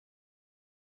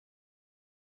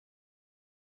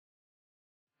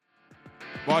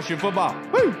Washington football.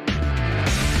 Woo!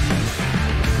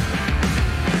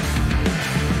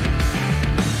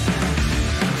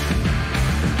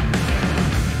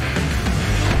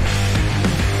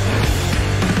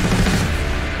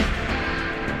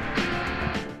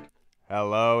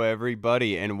 Hello,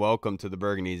 everybody, and welcome to the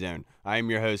Burgundy Zone. I am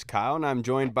your host, Kyle, and I'm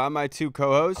joined by my two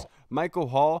co-hosts, Michael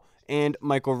Hall and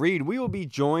Michael Reed. We will be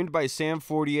joined by Sam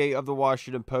Fortier of the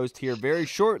Washington Post here very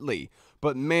shortly.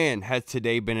 But man, has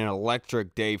today been an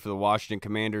electric day for the Washington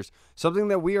Commanders, something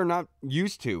that we are not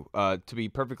used to be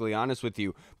perfectly honest with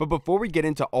you. But before we get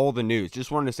into all the news,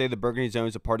 just wanted to say the Burgundy Zone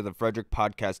is a part of the Frederick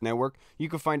Podcast Network. You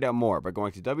can find out more by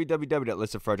going to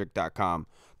www.listofrederick.com.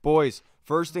 Boys,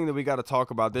 first thing that we got to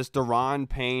talk about, this Daron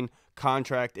Paynes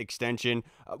contract extension.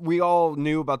 We all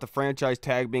knew about the franchise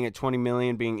tag being at $20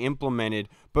 million being implemented,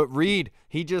 but Reed,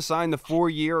 he just signed the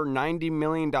 4-year, $90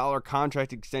 million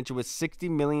contract extension with $60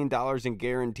 million in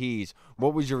guarantees.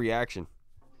 What was your reaction?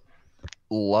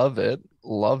 Love it.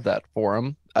 Love that for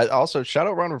him. I also shout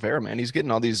out Ron Rivera, man. He's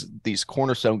getting all these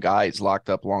cornerstone guys locked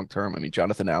up long term. I mean,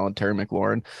 Jonathan Allen, Terry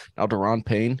McLaurin, now Daron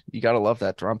Paynes. You got to love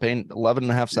that. Daron Paynes,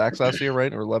 11.5 sacks last year,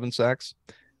 right? Or 11 sacks.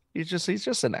 He's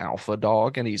just an alpha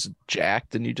dog, and he's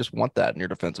jacked, and you just want that in your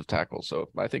defensive tackle. So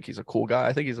I think he's a cool guy.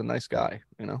 I think he's a nice guy,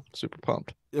 super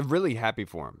pumped. Really happy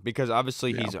for him because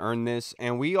obviously he's earned this,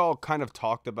 and we all kind of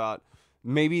talked about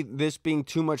maybe this being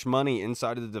too much money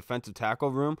inside of the defensive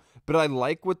tackle room, but I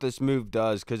like what this move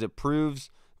does because it proves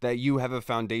that you have a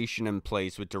foundation in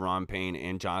place with Daron Paynes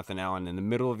and Jonathan Allen in the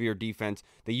middle of your defense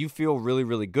that you feel really,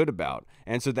 really good about.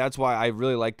 And so that's why I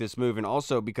really like this move. And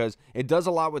also because it does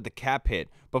a lot with the cap hit.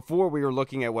 Before we were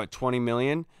looking at $20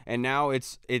 million, and now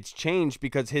it's changed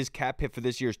because his cap hit for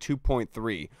this year is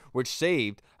 2.3, which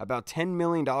saved about $10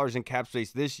 million in cap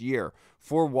space this year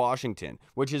for Washington,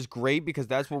 which is great because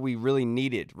that's what we really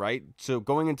needed, right? So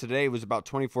going into today was about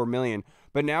 $24 million,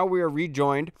 but now we are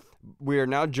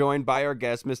now joined by our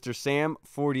guest, Mr. Sam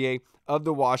Fortier of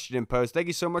the Washington Post. Thank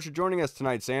you so much for joining us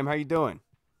tonight, Sam. How you doing?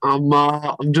 I'm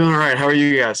doing all right. How are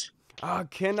you guys?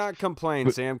 Cannot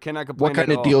complain, Sam. Cannot complain. What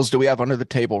kind of deals do we have under the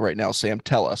table right now, Sam?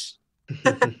 Tell us.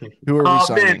 Who are we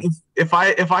signing? Man, if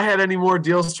I had any more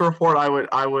deals to report, I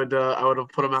would have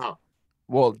put them out.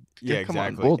 Well, yeah, come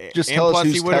exactly. on. Well, just tell us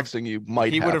who's texting you.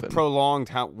 He would have prolonged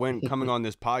when coming on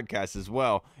this podcast as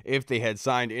well if they had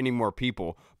signed any more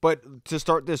people. But to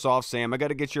start this off, Sam, I got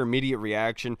to get your immediate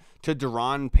reaction to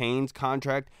Daron Paynes'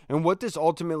 contract and what this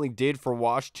ultimately did for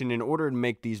Washington in order to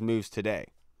make these moves today.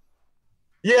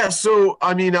 Yeah, so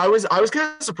I mean, I was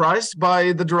kind of surprised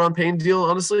by the Daron Paynes deal.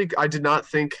 Honestly, I did not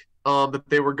think that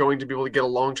they were going to be able to get a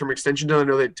long-term extension done. I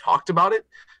know they talked about it.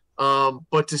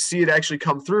 But to see it actually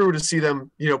come through, to see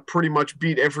them, pretty much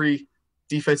beat every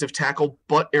defensive tackle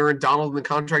but Aaron Donald in the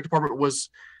contract department was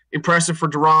impressive for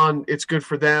Daron. It's good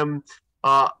for them.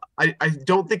 I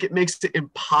don't think it makes it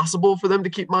impossible for them to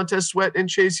keep Montez Sweat and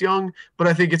Chase Young, but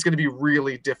I think it's going to be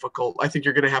really difficult. I think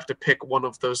you're going to have to pick one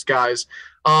of those guys.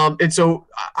 And so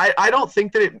I don't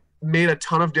think that it made a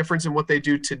ton of difference in what they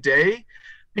do today.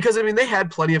 Because, I mean, they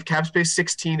had plenty of cap space,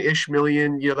 16-ish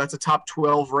million. That's a top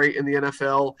 12 rate in the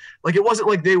NFL. Like, it wasn't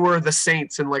like they were the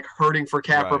Saints and, like, hurting for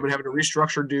cap room and having to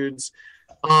restructure dudes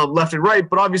left and right.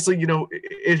 But obviously,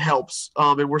 it helps.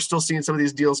 And we're still seeing some of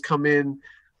these deals come in,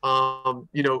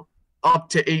 up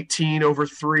to 18 over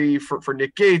 3 for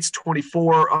Nick Gates,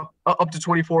 24 up to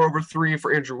 24 over 3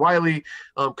 for Andrew Wylie.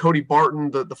 Cody Barton,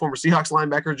 the former Seahawks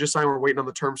linebacker, just signed. We're waiting on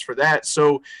the terms for that.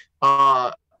 So,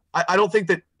 I don't think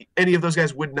that any of those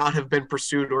guys would not have been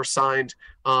pursued or signed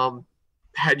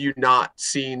had you not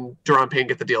seen Daron Paynes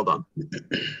get the deal done.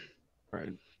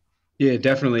 Right. Yeah,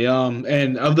 definitely.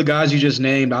 And of the guys you just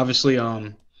named, obviously,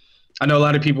 I know a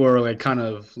lot of people are like kind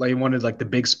of like wanted like the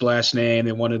big splash name.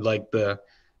 They wanted like the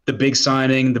big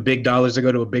signing, the big dollars to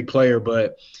go to a big player.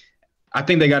 But I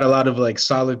think they got a lot of like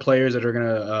solid players that are going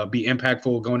to be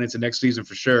impactful going into next season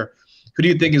for sure. Who do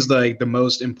you think is like the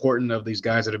most important of these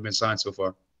guys that have been signed so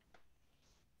far?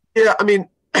 Yeah, I mean,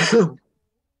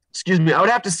 excuse me, I would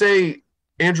have to say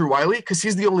Andrew Wylie because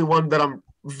he's the only one that I'm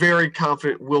very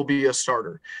confident will be a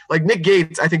starter. Like Nick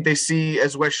Gates, I think they see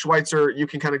as Wes Schweitzer. You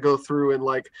can kind of go through and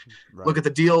look at the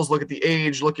deals, look at the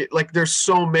age, look at like there's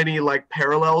so many like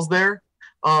parallels there.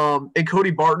 And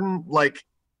Cody Barton, like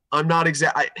I'm not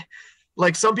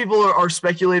like some people are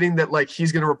speculating that like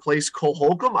he's going to replace Cole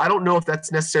Holcomb. I don't know if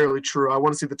that's necessarily true. I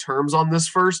want to see the terms on this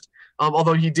first.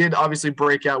 Although he did obviously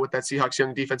break out with that Seahawks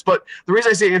young defense. But the reason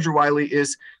I say Andrew Wylie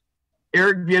is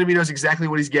Eric Bieniemy knows exactly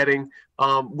what he's getting.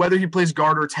 Whether he plays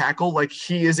guard or tackle, like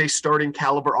he is a starting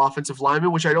caliber offensive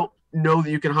lineman, which I don't know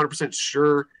that you can 100%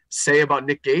 sure say about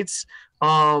Nick Gates.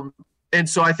 And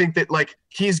so I think that like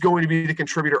he's going to be the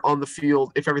contributor on the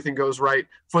field if everything goes right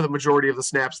for the majority of the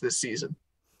snaps this season.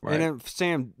 Right. And then,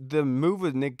 Sam, the move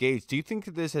with Nick Gates, do you think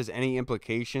that this has any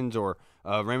implications or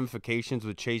ramifications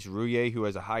with Chase Roullier, who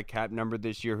has a high cap number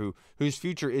this year, whose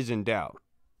future is in doubt?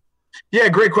 Yeah,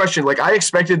 great question. Like I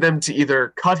expected them to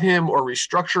either cut him or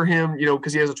restructure him,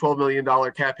 because he has a $12 million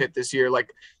cap hit this year.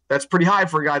 Like that's pretty high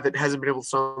for a guy that hasn't been able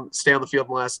to stay on the field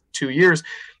in the last 2 years.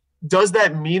 Does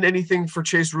that mean anything for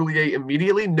Chase Roullier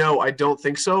immediately? No, I don't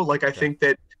think so. Like I think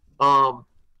that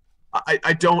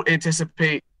I don't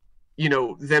anticipate,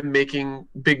 them making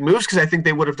big moves because I think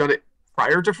they would have done it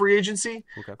prior to free agency.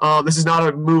 Okay. This is not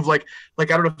a move like I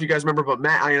don't know if you guys remember, but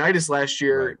Matt Ioannidis last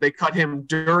year, right, they cut him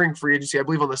during free agency, I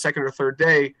believe on the second or third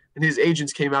day, and his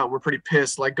agents came out and were pretty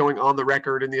pissed, like going on the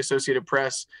record in the Associated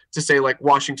Press to say like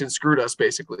Washington screwed us,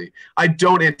 basically. I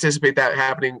don't anticipate that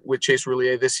happening with Chase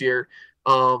Roullier this year.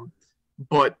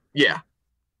 But yeah.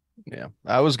 Yeah.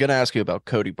 I was going to ask you about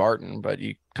Cody Barton, but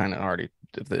you kind of already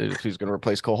if he's going to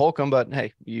replace Cole Holcomb, but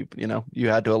hey, you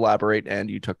had to elaborate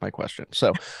and you took my question.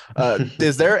 So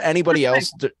is there anybody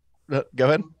else? Go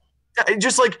ahead.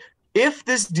 Just like if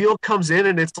this deal comes in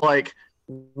and it's like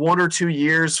 1 or 2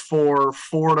 years for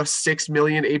 $4 to $6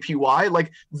 million APY,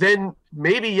 like then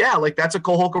maybe, yeah, like that's a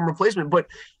Cole Holcomb replacement, but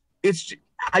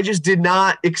I just did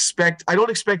not expect, I don't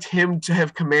expect him to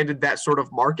have commanded that sort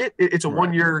of market. It's a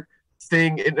 1 year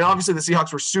thing. And obviously the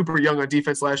Seahawks were super young on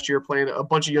defense last year, playing a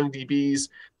bunch of young DBs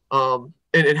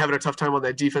and having a tough time on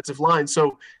that defensive line.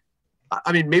 So,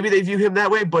 I mean, maybe they view him that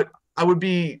way, but I would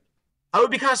be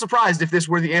kind of surprised if this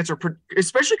were the answer,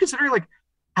 especially considering like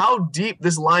how deep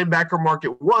this linebacker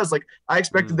market was. Like I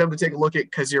expected them to take a look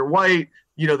at Kazir White,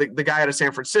 the guy out of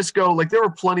San Francisco. Like there were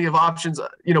plenty of options.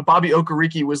 Bobby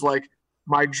Okereke was like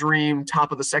my dream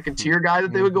top of the second tier guy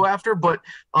that they would go after. But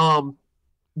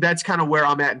that's kind of where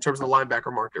I'm at in terms of the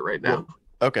linebacker market right now.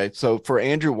 Okay, so for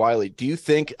Andrew Wylie, do you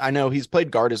think, I know he's played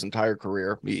guard his entire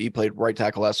career. He played right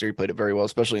tackle last year. He played it very well,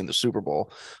 especially in the Super Bowl.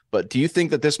 But do you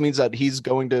think that this means that he's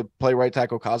going to play right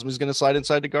tackle? Cosmi's going to slide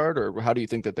inside the guard, or how do you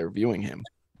think that they're viewing him?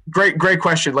 Great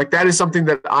question. Like that is something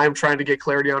that I'm trying to get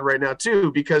clarity on right now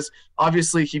too, because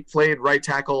obviously he played right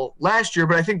tackle last year,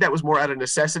 but I think that was more out of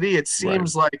necessity. It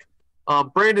seems like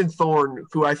Brandon Thorne,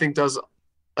 who I think does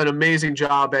an amazing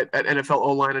job at NFL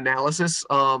O-line analysis,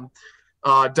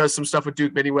 does some stuff with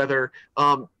Duke Manyweather.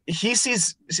 He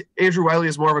sees Andrew Wylie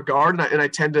as more of a guard, and I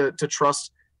tend to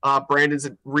trust Brandon's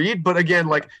read. But again,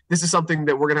 like this is something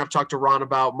that we're going to have to talk to Ron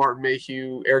about, Martin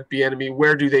Mayhew, Eric Bieniemy.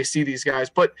 Where do they see these guys?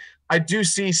 But I do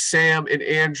see Sam and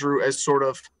Andrew as sort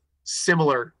of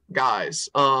similar guys,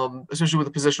 especially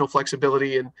with the positional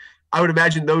flexibility. And I would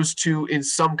imagine those two in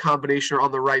some combination are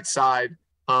on the right side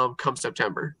come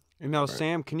September. And now,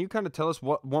 Sam, can you kind of tell us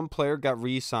what one player got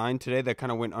re-signed today that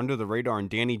kind of went under the radar, and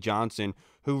Danny Johnson,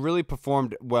 who really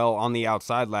performed well on the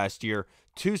outside last year?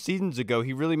 2 seasons ago,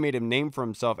 he really made a name for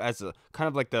himself as a kind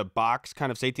of like the box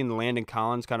kind of safety in the Landon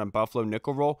Collins kind of Buffalo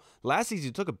nickel role. Last season,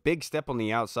 he took a big step on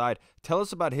the outside. Tell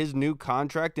us about his new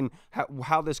contract and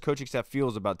how this coaching staff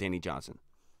feels about Danny Johnson.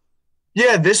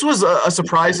 Yeah, this was a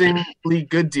surprisingly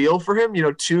good deal for him.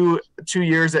 2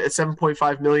 years at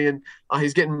 $7.5 million.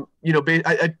 He's getting,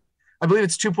 I believe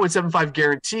it's 2.75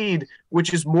 guaranteed,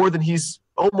 which is more than he's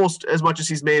almost as much as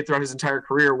he's made throughout his entire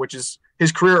career, which is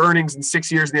his career earnings in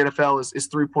 6 years in the NFL is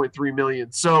 $3.3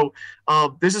 million. So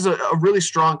this is a really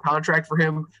strong contract for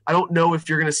him. I don't know if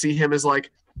you're going to see him as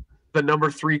like the number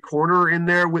 3 corner in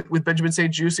there with Benjamin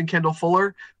St-Juste and Kendall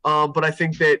Fuller. But I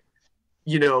think that,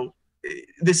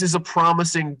 this is a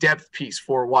promising depth piece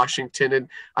for Washington. And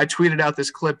I tweeted out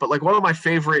this clip, but like one of my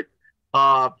favorite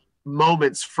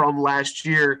moments from last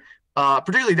year,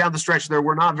 particularly down the stretch, there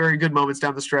were not very good moments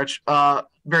down the stretch,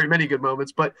 very many good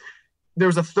moments, but there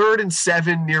was a 3rd and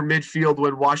 7 near midfield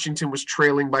when Washington was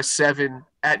trailing by 7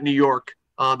 at New York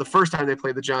the first time they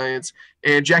played the Giants,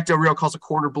 and Jack Del Rio calls a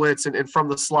corner blitz, and from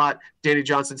the slot, Danny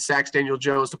Johnson sacks Daniel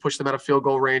Jones to push them out of field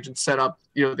goal range and set up,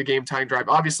 the game tying drive.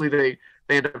 Obviously they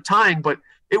ended up tying, but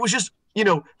it was just,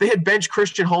 they had benched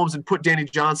Christian Holmes and put Danny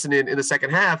Johnson in the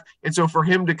second half. And so for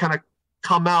him to kind of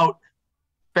come out,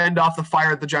 fend off the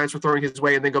fire that the Giants were throwing his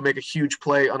way, and then go make a huge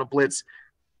play on a blitz,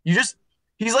 he's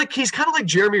kind of like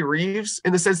Jeremy Reeves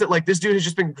in the sense that like this dude has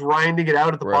just been grinding it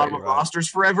out at the bottom of rosters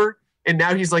forever. And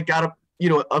now he's like got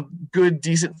a good,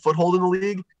 decent foothold in the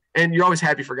league. And you're always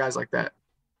happy for guys like that.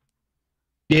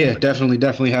 Yeah,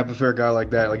 definitely happy for a guy like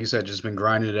that. Like you said, just been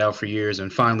grinding it out for years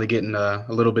and finally getting a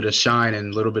little bit of shine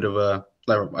and a little bit of a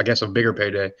bigger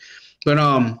payday. But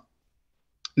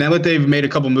now that they've made a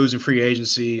couple moves in free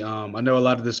agency, I know a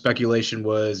lot of the speculation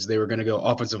was they were going to go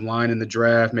offensive line in the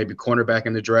draft, maybe cornerback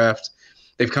in the draft.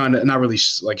 they've kind of not really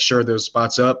like shored those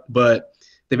spots up, but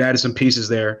they've added some pieces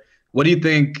there. What do you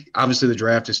think? Obviously, the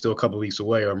draft is still a couple of weeks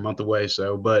away or a month away.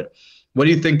 So, but what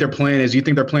do you think their plan is? Do you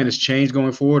think their plan has changed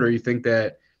going forward, or you think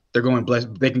that they're going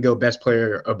they can go best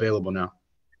player available now?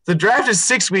 The draft is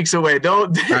 6 weeks away.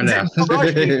 Don't I know.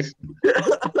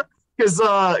 Because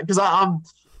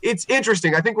it's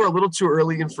interesting. I think we're a little too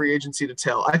early in free agency to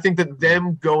tell. I think that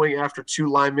them going after 2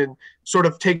 linemen sort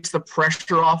of takes the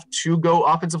pressure off to go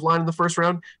offensive line in the first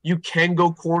round. You can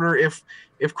go corner if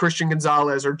Christian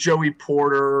Gonzalez or Joey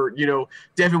Porter or,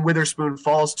 Devin Witherspoon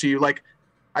falls to you. Like,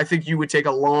 I think you would take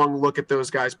a long look at those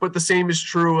guys. But the same is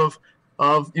true of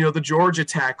the Georgia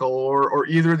tackle or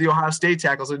either of the Ohio State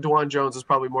tackles. And DeJuan Jones is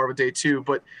probably more of a day 2,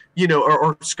 but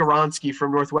or Skoronski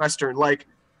from Northwestern. Like,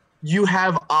 you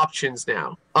have options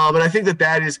now. And I think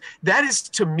that is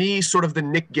to me sort of the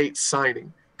Nick Gates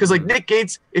signing. Because like Nick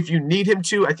Gates, if you need him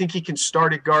to, I think he can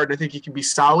start at guard and I think he can be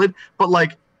solid. But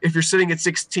like if you're sitting at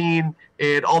 16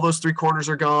 and all those 3 corners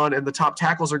are gone and the top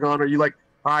tackles are gone, are you like,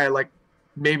 all right, like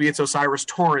maybe it's Osiris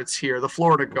Torrance here, the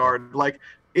Florida guard. Like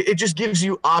it just gives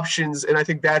you options, and I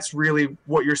think that's really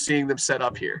what you're seeing them set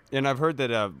up here. And I've heard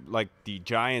that like the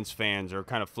Giants fans are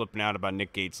kind of flipping out about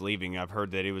Nick Gates leaving. I've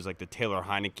heard that it was like the Taylor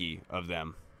Heineke of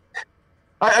them.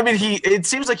 I mean, it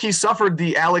seems like he suffered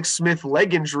the Alex Smith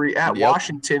leg injury at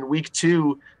Washington week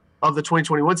 2 of the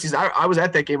 2021 season. I was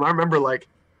at that game. I remember like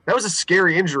that was a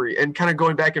scary injury, and kind of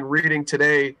going back and reading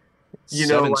today,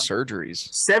 7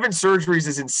 surgeries. 7 surgeries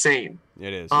is insane.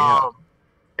 It is.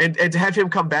 And to have him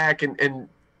come back and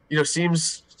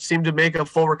seemed to make a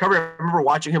full recovery. I remember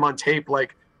watching him on tape,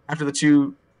 like after the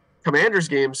 2 Commanders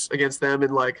games against them,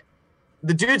 and like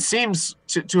the dude seems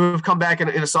to have come back in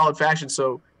a solid fashion.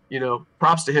 So,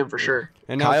 props to him for sure.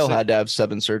 And Kyle had to have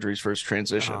 7 surgeries for his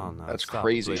transition. Oh, no, that's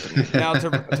crazy. Now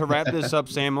to wrap this up,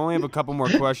 Sam, I only have a couple more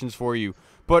questions for you.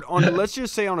 But let's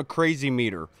just say on a crazy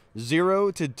meter,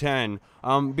 0 to 10,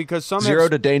 because some 0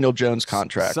 to Daniel Jones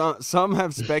contract. Some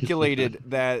have speculated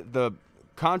that the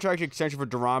contract extension for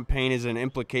Daron Payne is an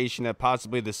implication that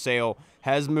possibly the sale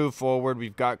has moved forward.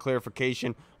 We've got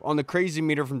clarification on the crazy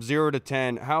meter from 0 to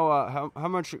 10. How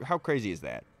crazy is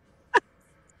that?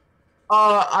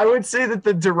 I would say that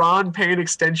the Daron Payne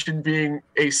extension being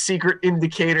a secret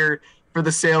indicator for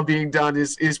the sale being done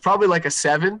is probably like a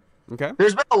 7. Okay.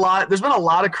 There's been a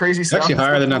lot of crazy stuff. Actually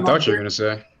higher than I thought you were gonna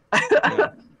say.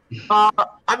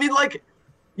 I mean, like,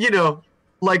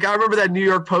 like I remember that New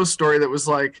York Post story that was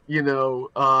like,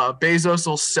 Bezos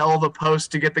will sell the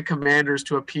Post to get the Commanders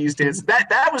to appease dance.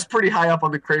 That was pretty high up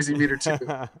on the crazy meter too.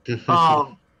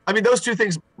 I mean, those 2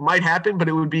 things might happen, but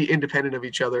it would be independent of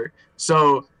each other.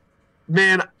 So,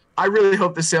 man, I really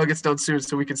hope the sale gets done soon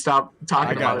so we can stop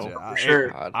talking about it for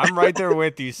sure. I'm right there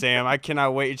with you, Sam. I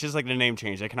cannot wait. It's just like the name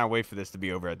change. I cannot wait for this to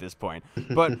be over at this point.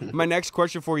 But my next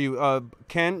question for you,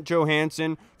 Kent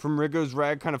Johansson from Rigo's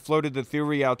Rag kind of floated the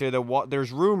theory out there that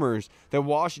there's rumors that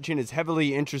Washington is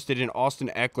heavily interested in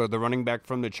Austin Eckler, the running back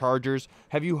from the Chargers.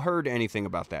 Have you heard anything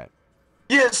about that?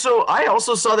 Yeah, so I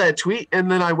also saw that tweet,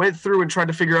 and then I went through and tried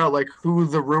to figure out like who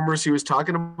the rumors he was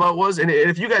talking about was. And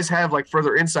if you guys have like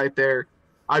further insight there,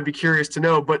 I'd be curious to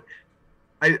know. But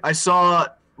I saw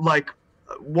like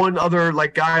one other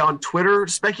like guy on Twitter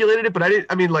speculated it, but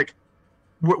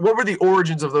what were the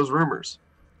origins of those rumors?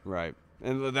 Right.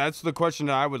 And that's the question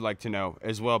that I would like to know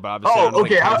as well, Bob. I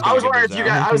was wondering if you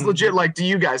guys, I was legit like, do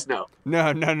you guys know? No.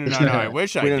 I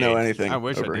wish I did. We don't know anything. I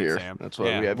wish over I did, here. Sam. That's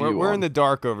why we have you. We're in the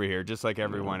dark over here, just like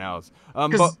everyone else.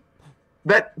 But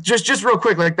that just real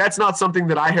quick, like that's not something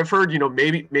that I have heard.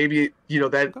 Maybe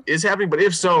that is happening, but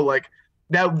if so, like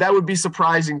that would be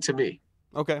surprising to me.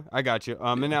 Okay, I got you.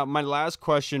 And now my last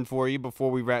question for you before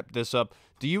we wrap this up: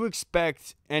 do you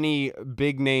expect any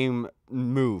big name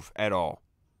move at all?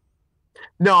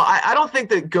 No, I don't think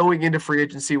that going into free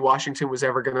agency, Washington was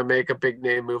ever going to make a big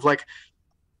name move. Like,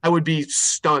 I would be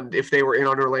stunned if they were in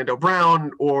on Orlando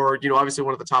Brown or, obviously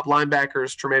one of the top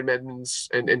linebackers, Tremaine Edmunds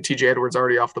and TJ Edwards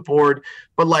already off the board.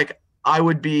 But like, I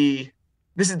would be.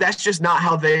 That's just not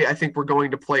how I think we're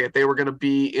going to play it. They were going to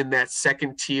be in that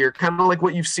second tier, kind of like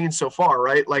what you've seen so far,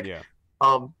 right? Like,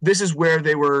 this is where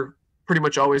they were pretty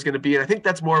much always going to be. And I think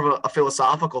that's more of a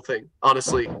philosophical thing,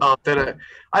 honestly. That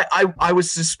I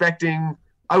was suspecting.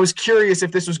 I was curious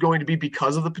if this was going to be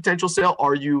because of the potential sale.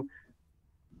 Are you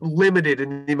limited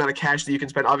in the amount of cash that you can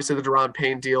spend? Obviously, the Daron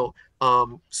Payne deal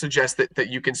suggests that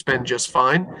you can spend just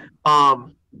fine.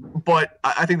 But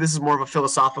I think this is more of a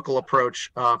philosophical approach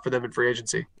for them in free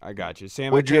agency. I got you,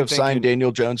 Sam. Would you have signed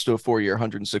Daniel Jones to a 4-year,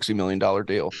 $160 million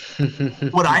deal?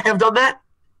 Would I have done that?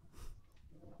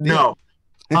 No.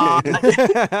 I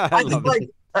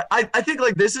think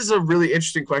this is a really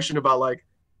interesting question about like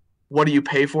what do you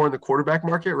pay for in the quarterback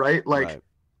market, right? Like, Right.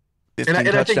 15 and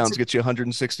I think touchdowns get you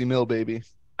 160 mil, baby.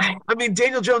 I mean,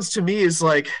 Daniel Jones to me is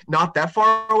like not that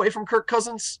far away from Kirk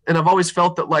Cousins, and I've always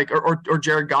felt that like, or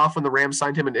Jared Goff when the Rams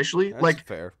signed him initially. That's like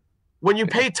fair. when you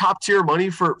pay top tier money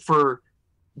for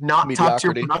not top tier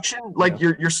Mediocrity. production, like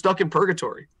you're stuck in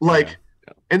purgatory. Like,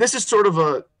 and this is sort of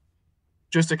a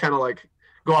just to kind of like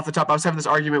go off the top. I was having this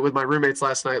argument with my roommates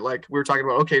last night. Like we were talking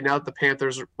about, okay, now that the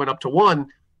Panthers went up to 1,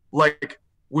 like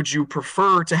would you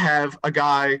prefer to have a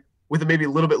guy with a maybe a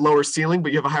little bit lower ceiling,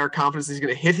 but you have a higher confidence that he's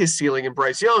going to hit his ceiling in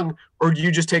Bryce Young, or do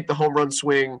you just take the home run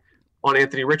swing on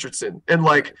Anthony Richardson? And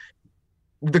like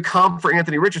the comp for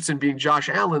Anthony Richardson being Josh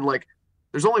Allen, like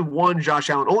there's only one Josh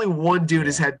Allen. Only one dude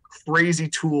has had crazy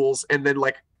tools and then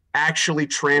like actually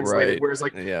translated. Right. Whereas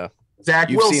like Zach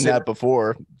Wilson, seen that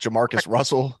before. Jamarcus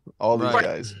Russell, all these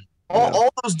guys. All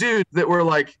those dudes that were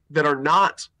like that are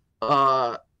not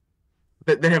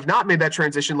that have not made that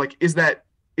transition. Like,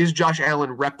 is Josh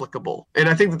Allen replicable? And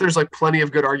I think that there's like plenty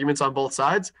of good arguments on both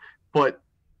sides. But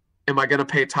am I going to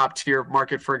pay top tier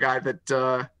market for a guy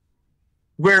that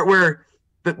where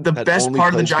the best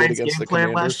part of the Giants game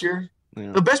plan last year?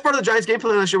 Yeah. The best part of the Giants game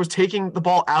plan last year was taking the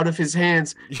ball out of his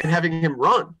hands and having him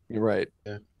run. You're right.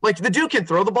 Yeah. Like the dude can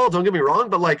throw the ball, don't get me wrong,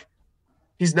 but like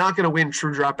he's not going to win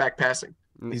true drop back passing.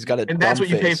 He's got and that's what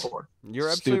you pay for. You're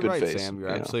absolutely right, Sam. You're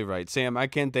absolutely right. Sam, I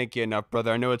can't thank you enough,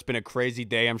 brother. I know it's been a crazy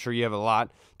day. I'm sure you have a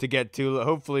lot to get to.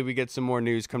 Hopefully we get some more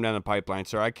news come down the pipeline,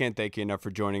 sir. I can't thank you enough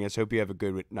for joining us. Hope you have a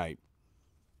good night.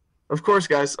 Of course,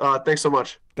 guys. Thanks so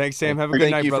much. Thanks, Sam. Have a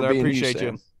good night, brother. I appreciate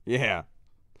you. Yeah.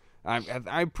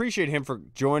 I appreciate him for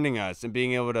joining us and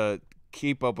being able to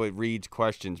keep up with Reed's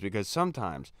questions because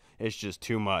sometimes it's just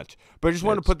too much. But I just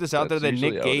want to put this out there that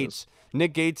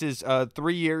Nick Gates is a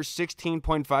 3 years,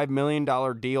 $16.5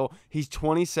 million deal. He's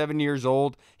 27 years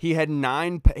old. He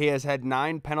has had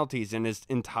 9 penalties in his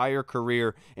entire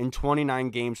career in 29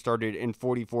 games started and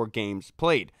 44 games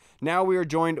played. Now we are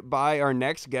joined by our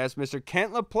next guest, Mr.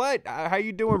 Kent Platte. How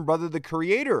you doing, brother? The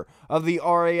creator of the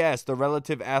RAS, the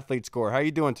Relative Athlete Score. How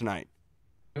you doing tonight?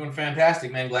 Doing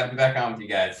fantastic, man. Glad to be back on with you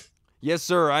guys. Yes,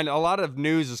 sir. A lot of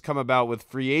news has come about with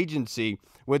free agency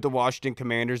with the Washington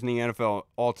Commanders and the NFL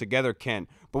altogether, Kent.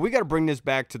 But we got to bring this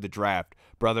back to the draft,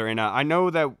 brother. And I know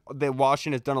that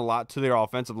Washington has done a lot to their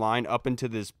offensive line up until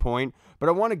this point, but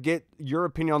I want to get your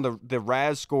opinion on the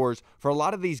RAS scores for a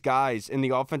lot of these guys in the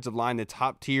offensive line, the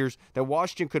top tiers that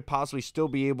Washington could possibly still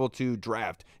be able to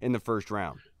draft in the first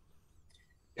round.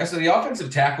 Yeah, so the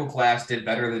offensive tackle class did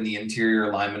better than the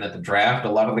interior linemen at the draft.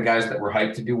 A lot of the guys that were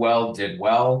hyped to do well did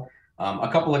well.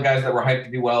 A couple of guys that were hyped to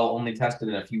do well only tested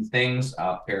in a few things.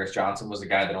 Paris Johnson was a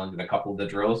guy that only did a couple of the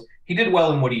drills. He did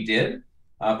well in what he did,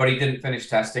 but he didn't finish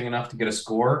testing enough to get a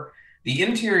score. The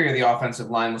interior of the offensive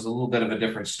line was a little bit of a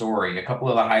different story. A couple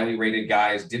of the highly rated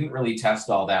guys didn't really test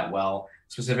all that well,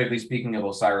 specifically speaking of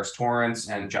Osiris Torrance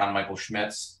and John Michael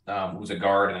Schmitz, who's a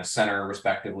guard and a center,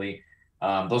 respectively.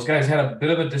 Those guys had a bit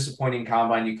of a disappointing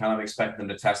combine. You kind of expect them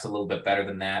to test a little bit better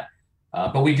than that.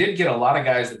 But we did get a lot of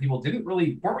guys that people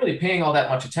weren't really paying all that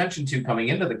much attention to coming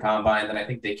into the combine that I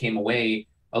think they came away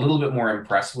a little bit more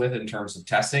impressed with in terms of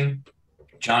testing.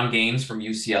 John Gaines from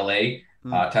UCLA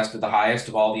tested the highest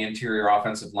of all the interior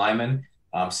offensive linemen.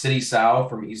 City Sau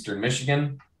from Eastern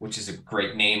Michigan, which is a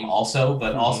great name also,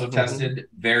 but also tested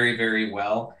very, very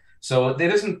well. So it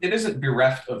isn't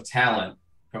bereft of talent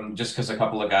from just because a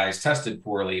couple of guys tested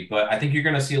poorly, but I think you're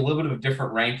going to see a little bit of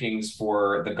different rankings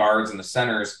for the guards and the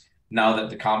centers now that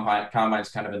the combine's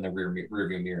kind of in the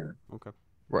rearview mirror. Okay.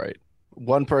 Right.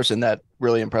 One person that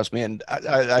really impressed me, and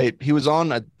he was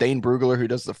on a Dane Brugler who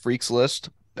does the freaks list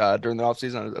during the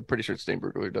offseason. I'm pretty sure it's Dane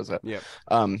Brugler who does that. Yeah.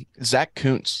 Zach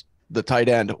Kuntz, the tight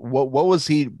end. What was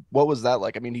that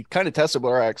like? I mean, he kind of tested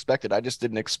where I expected. I just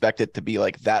didn't expect it to be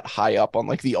like that high up on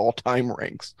like the all-time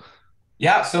ranks.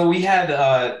 Yeah, so we had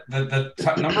the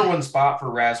number one spot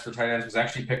for RAS for tight ends was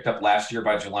actually picked up last year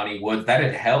by Jelani Woods. That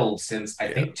had held since,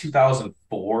 I think,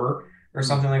 2004 or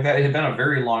something like that. It had been a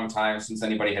very long time since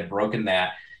anybody had broken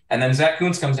that. And then Zach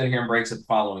Kuntz comes in here and breaks it the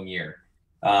following year.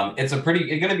 It's going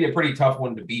to be a pretty tough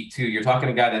one to beat, too. You're talking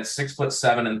a guy that's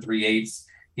 6'7" 3/8".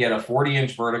 He had a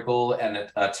 40-inch vertical and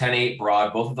a 10.8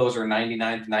 broad. Both of those are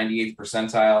 99th, 98th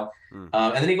percentile.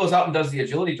 And then he goes out and does the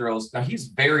agility drills. Now, he's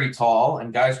very tall,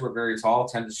 and guys who are very tall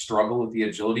tend to struggle with the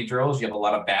agility drills. You have a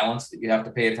lot of balance that you have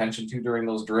to pay attention to during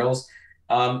those drills.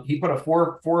 He put a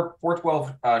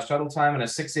 412 shuttle time and a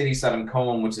 687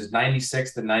 cone, which is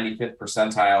 96th and 95th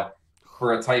percentile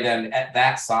for a tight end at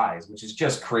that size, which is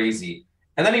just crazy.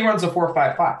 And then he runs a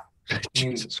 4.55.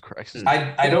 Jesus Christ.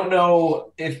 I don't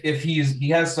know if he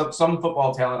has some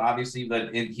football talent, obviously,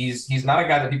 but he's not a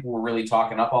guy that people were really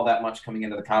talking up all that much coming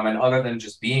into the combine, other than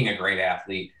just being a great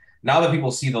athlete. Now that people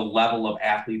see the level of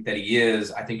athlete that he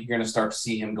is, I think you're going to start to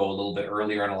see him go a little bit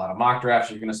earlier in a lot of mock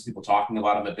drafts. You're going to see people talking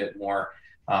about him a bit more.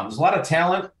 There's a lot of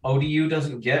talent. ODU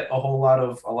doesn't get a lot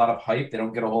of hype. They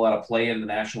don't get a whole lot of play in the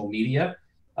national media.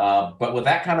 But with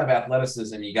that kind of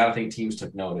athleticism, you got to think teams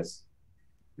took notice.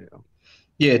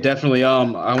 Yeah, definitely.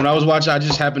 When I was watching, I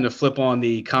just happened to flip on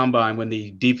the combine when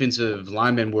the defensive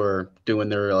linemen were doing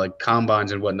their like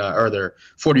combines and whatnot, or their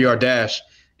 40-yard dash,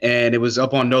 and it was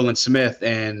up on Nolan Smith,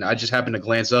 and I just happened to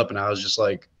glance up, and I was just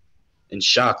like in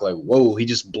shock, like, whoa, he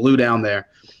just blew down there,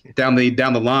 down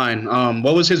the line.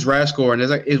 What was his RAS score, and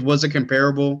was it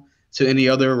comparable to any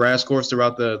other RAS scores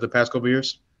throughout the past couple of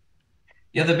years?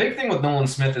 Yeah, the big thing with Nolan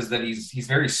Smith is that he's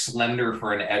very slender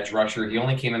for an edge rusher. He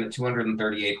only came in at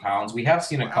 238 pounds. We have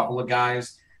seen a couple of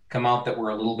guys come out that were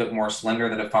a little bit more slender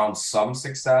that have found some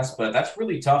success, but that's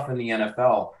really tough in the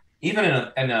NFL. Even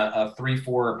in a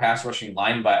 3-4 pass rushing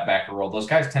linebacker role, those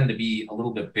guys tend to be a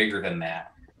little bit bigger than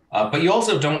that. But you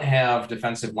also don't have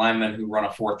defensive linemen who run a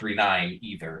 4.39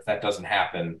 either. That doesn't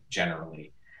happen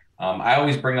generally. I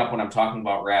always bring up when I'm talking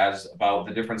about RAS about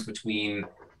the difference between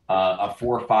a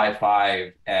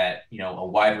 4.55 at a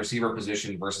wide receiver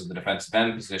position versus the defensive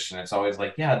end position. It's always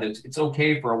like, yeah, it's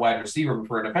okay for a wide receiver, but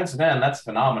for a defensive end, that's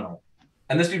phenomenal.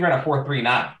 And this dude ran a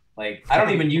 4.39. Like, I don't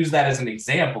even use that as an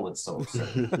example. It's so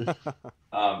absurd.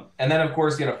 And then, of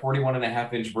course, you get a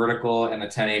 41.5-inch vertical and a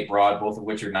 10.8 broad, both of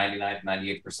which are 99th,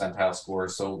 98th percentile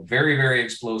scores. So very, very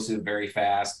explosive, very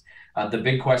fast. The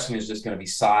big question is just going to be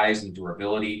size and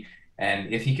durability.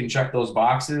 And if he can check those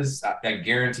boxes, I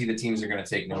guarantee the teams are going to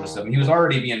take notice of him. He was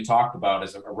already being talked about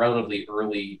as a relatively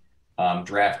early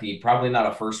draftee, probably not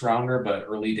a first rounder, but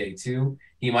early day 2.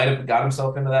 He might have got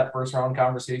himself into that first round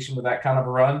conversation with that kind of a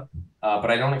run,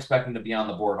 but I don't expect him to be on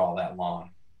the board all that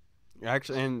long.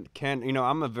 Actually, and Ken,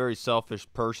 I'm a very selfish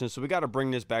person, so we got to bring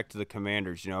this back to the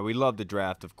Commanders. We love the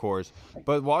draft, of course,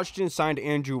 but Washington signed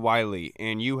Andrew Wylie,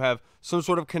 and you have some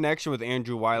sort of connection with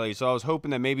Andrew Wylie, so I was hoping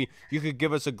that maybe you could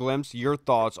give us a glimpse, your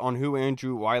thoughts on who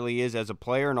Andrew Wylie is as a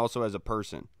player and also as a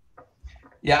person.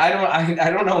 Yeah, I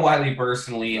don't know Wylie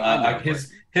personally.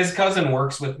 His cousin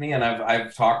works with me, and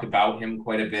I've talked about him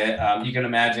quite a bit. You can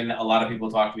imagine a lot of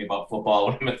people talk to me about football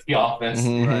when I'm at the office.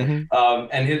 Mm-hmm.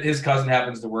 And his cousin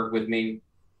happens to work with me.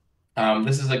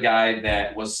 This is a guy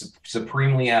that was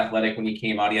supremely athletic when he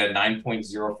came out. He had a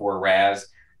 9.04 RAS,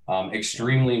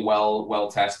 extremely well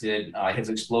tested. His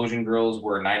explosion drills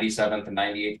were 97th and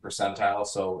 98th percentile,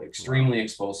 so extremely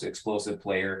explosive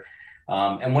player.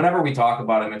 And whenever we talk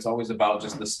about him, it's always about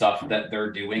just the stuff that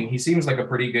they're doing. He seems like a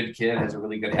pretty good kid, has a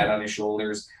really good head on his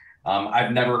shoulders.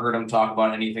 I've never heard him talk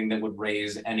about anything that would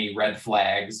raise any red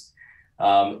flags.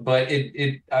 But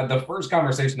the first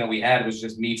conversation that we had was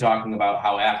just me talking about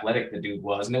how athletic the dude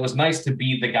was. And it was nice to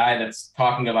be the guy that's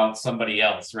talking about somebody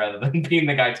else rather than being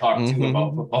the guy talking to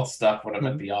about football stuff when I'm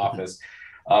at the office.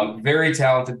 Very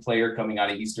talented player coming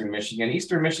out of Eastern Michigan.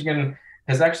 Eastern Michigan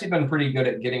has actually been pretty good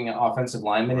at getting offensive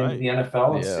linemen into the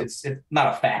NFL. It's not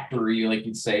a factory like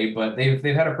you'd say, but they've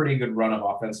had a pretty good run of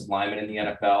offensive linemen in the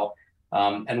NFL.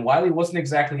 And Wylie wasn't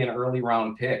exactly an early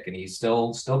round pick, and he's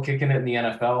still kicking it in the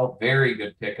NFL. Very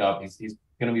good pickup. He's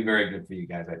going to be very good for you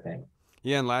guys, I think.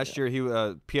 Yeah, and last year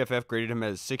PFF graded him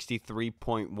as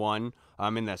 63.1.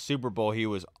 In that Super Bowl, he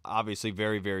was obviously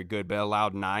very, very good, but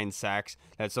allowed 9 sacks.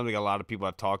 That's something a lot of people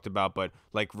have talked about, but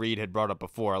like Reed had brought up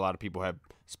before, a lot of people have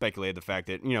speculated the fact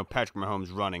that, Patrick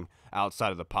Mahomes running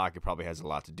outside of the pocket probably has a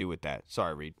lot to do with that.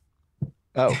 Sorry, Reed.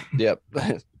 Oh, yep.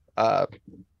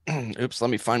 Oops,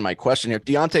 let me find my question here.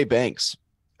 Deonte Banks,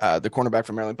 the cornerback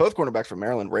from Maryland. Both cornerbacks from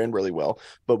Maryland ran really well,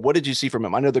 but what did you see from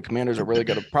him? I know the Commanders are really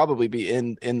going to probably be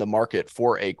in the market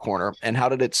for a corner, and how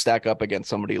did it stack up against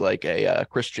somebody like a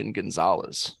Christian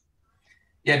Gonzalez?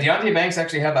 Yeah, Deonte Banks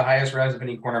actually had the highest RAS of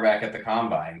any cornerback at the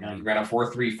combine. He ran a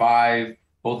 4.35.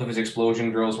 Both of his explosion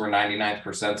drills were 99th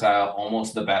percentile,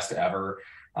 almost the best ever.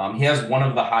 He has one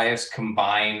of the highest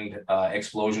combined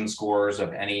explosion scores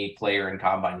of any player in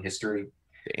combine history.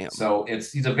 Damn. So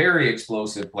he's a very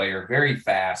explosive player, very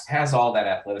fast, has all that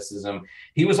athleticism.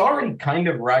 He was already kind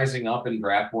of rising up in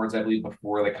draft boards, I believe,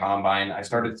 before the combine. I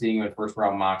started seeing him in first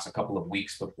round mocks a couple of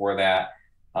weeks before that.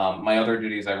 My other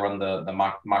duties, I run the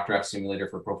mock draft simulator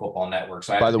for Pro Football Network.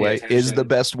 So by the way, is the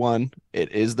best one.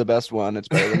 It is the best one. It's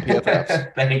better than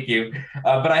PFF's. Thank you.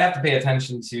 But I have to pay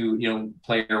attention to,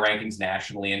 player rankings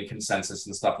nationally and consensus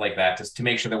and stuff like that, just to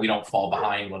make sure that we don't fall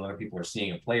behind what other people are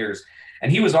seeing of players.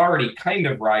 And he was already kind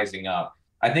of rising up.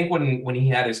 I think when he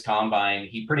had his combine,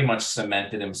 he pretty much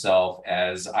cemented himself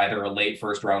as either a late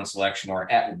first round selection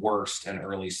or at worst an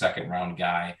early second round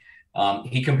guy.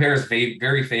 He compares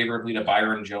very favorably to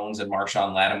Byron Jones and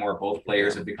Marshawn Lattimore. Both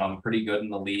players have become pretty good in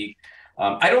the league.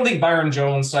 I don't think Byron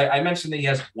Jones, so I mentioned that he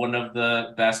has one of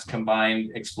the best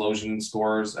combined explosion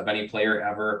scores of any player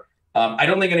ever. I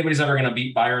don't think anybody's ever going to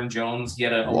beat Byron Jones. He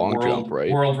had a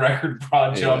world record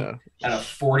broad jump and a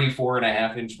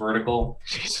 44.5-inch vertical.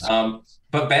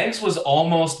 But Banks was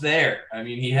almost there. I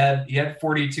mean, he had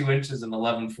 42 inches and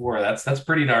 11.4. That's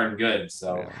pretty darn good.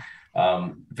 So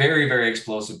very, very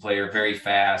explosive player, very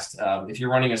fast. If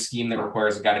you're running a scheme that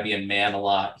requires a guy to be in man a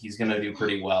lot, he's going to do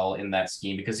pretty well in that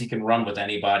scheme because he can run with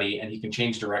anybody and he can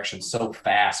change direction so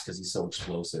fast because he's so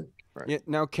explosive. Right. Yeah,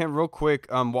 now, Ken, real quick,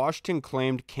 Washington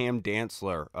claimed Cam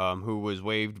Dantzler, who was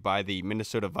waived by the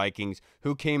Minnesota Vikings,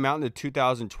 who came out in the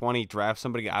 2020 draft,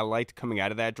 somebody I liked coming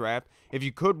out of that draft. If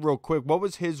you could, real quick, what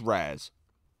was his RAS?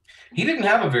 He didn't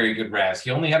have a very good RAS.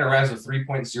 He only had a RAS of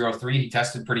 3.03. He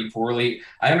tested pretty poorly.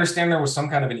 I understand there was some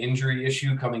kind of an injury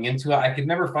issue coming into it. I could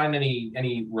never find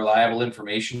any reliable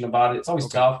information about it. It's always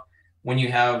tough when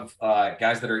you have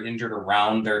guys that are injured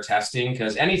around their testing,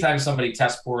 because anytime somebody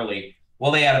tests poorly,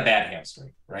 well, they had a bad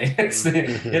hamstring, right? It's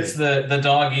the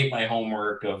dog ate my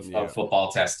homework of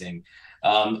football testing.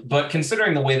 But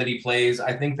considering the way that he plays,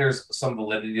 I think there's some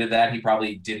validity to that. He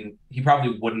probably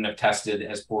wouldn't have tested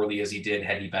as poorly as he did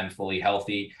had he been fully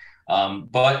healthy.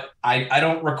 But I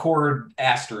don't record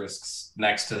asterisks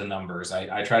next to the numbers.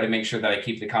 I try to make sure that I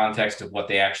keep the context of what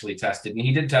they actually tested. And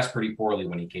he did test pretty poorly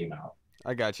when he came out.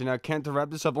 I got you. Now, Kent, to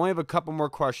wrap this up, I only have a couple more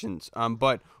questions.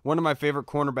 But one of my favorite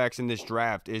cornerbacks in this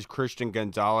draft is Christian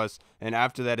Gonzalez, and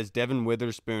after that is Devin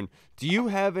Witherspoon. Do you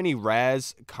have any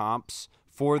RAS comps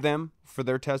for them, for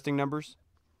their testing numbers?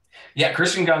 Yeah,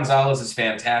 Christian Gonzalez is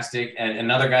fantastic. And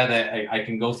another guy that I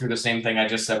can go through the same thing I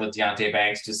just said with Deontay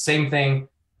Banks, just same thing,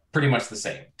 pretty much the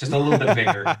same, just a little bit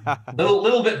bigger.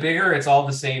 little bit bigger, it's all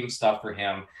the same stuff for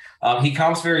him. He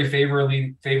comps very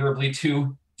favorably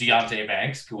to Deontay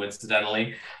Banks,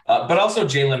 coincidentally, but also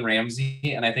Jalen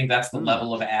Ramsey. And I think that's the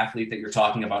level of athlete that you're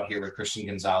talking about here with Christian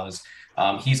Gonzalez.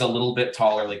 He's a little bit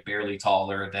taller, like barely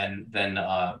taller than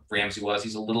Ramsey was.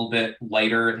 He's a little bit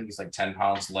lighter. I think he's like 10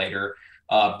 pounds lighter,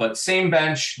 but same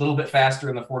bench, a little bit faster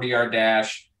in the 40-yard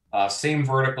dash, same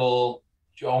vertical,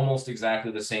 almost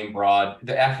exactly the same broad.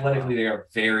 Athletically, they are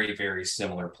very, very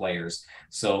similar players.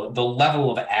 So the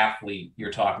level of athlete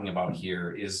you're talking about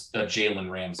here is a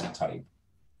Jalen Ramsey type.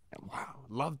 Wow,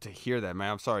 love to hear that,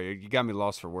 man. I'm sorry, you got me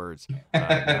lost for words.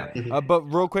 But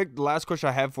real quick, the last question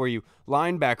I have for you: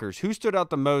 linebackers. Who stood out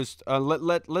the most?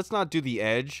 Let's not do the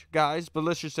edge guys, but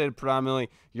let's just say predominantly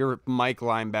your Mike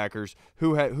linebackers.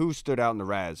 Who stood out in the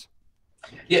RAS?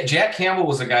 Yeah, Jack Campbell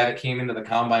was a guy that came into the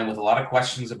combine with a lot of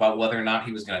questions about whether or not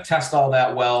he was going to test all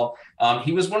that well.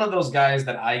 He was one of those guys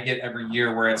that I get every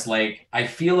year where it's like, I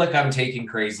feel like I'm taking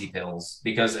crazy pills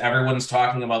because everyone's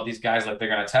talking about these guys like they're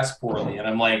going to test poorly. And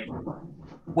I'm like,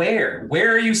 where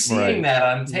are you seeing that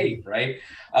on tape, right?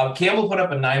 Campbell put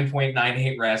up a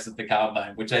 9.98 RAS at the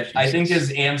combine, which I think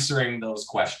is answering those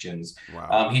questions.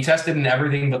 Wow. He tested in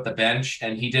everything but the bench,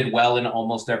 and he did well in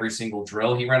almost every single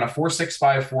drill. He ran a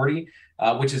 4.65 40,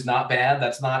 which is not bad.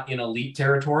 That's not in elite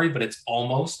territory, but it's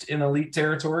almost in elite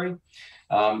territory.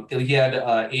 He had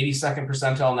 82nd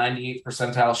percentile, 98th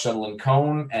percentile shuttle and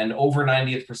cone, and over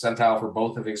 90th percentile for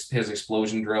both of his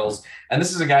explosion drills. And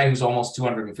this is a guy who's almost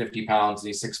 250 pounds, and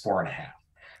he's 6'4.5".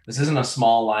 This isn't a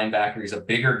small linebacker. He's a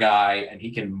bigger guy, and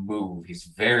he can move. He's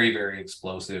very, very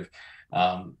explosive.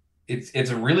 It's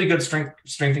a really good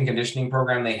strength and conditioning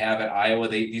program they have at Iowa.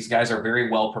 These guys are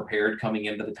very well prepared coming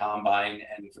into the combine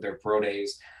and for their pro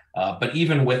days. But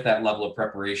even with that level of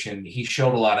preparation, he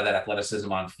showed a lot of that athleticism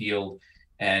on field.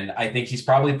 And I think he's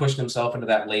probably pushed himself into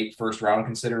that late first round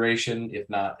consideration.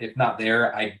 If not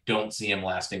there, I don't see him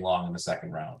lasting long in the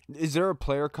second round. Is there a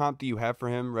player comp that you have for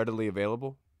him readily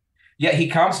available? Yeah, he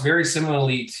comps very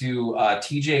similarly to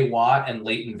TJ Watt and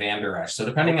Leighton Vander Esch. So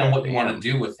depending on what you want to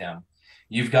do with him,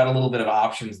 you've got a little bit of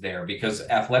options there because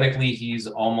athletically, he's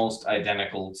almost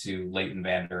identical to Leighton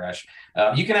Vander Esch.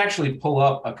 You can actually pull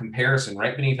up a comparison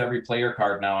right beneath every player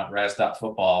card now at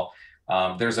Raz.football.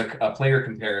 There's a player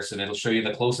comparison. It'll show you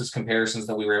the closest comparisons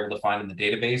that we were able to find in the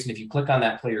database. And if you click on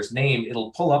that player's name, it'll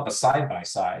pull up a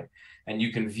side-by-side. And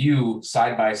you can view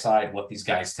side-by-side what these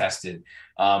guys tested.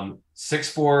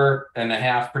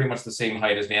 6'4.5", pretty much the same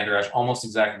height as Vander Esch, almost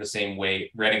exactly the same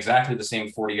weight, ran exactly the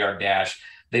same 40-yard dash.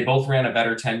 They both ran a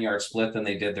better 10-yard split than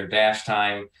they did their dash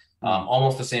time.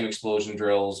 Almost the same explosion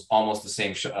drills, almost the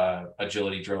same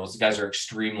agility drills. The guys are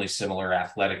extremely similar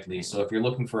athletically. So if you're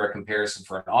looking for a comparison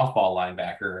for an off-ball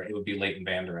linebacker, it would be Leighton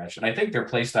Vander Esch. And I think their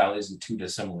play style isn't too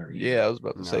dissimilar either. Yeah, I was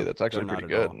about to say that's actually pretty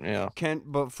good. Yeah.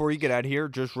 Kent, before you get out of here,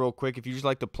 just real quick, if you just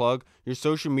like to plug your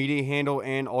social media handle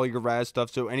and all your Raz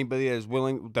stuff, so anybody that is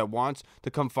willing, that wants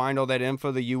to come find all that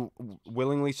info that you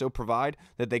willingly so provide,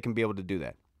 that they can be able to do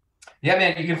that. Yeah,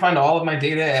 man, you can find all of my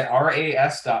data at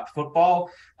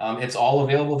ras.football. It's all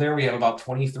available there. We have about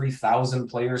 23,000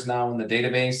 players now in the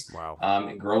database. Wow.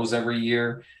 It grows every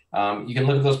year. You can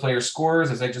look at those players'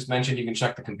 scores. As I just mentioned, you can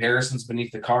check the comparisons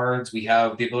beneath the cards. We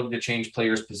have the ability to change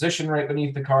players' position right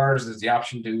beneath the cards. There's the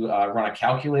option to run a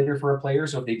calculator for a player.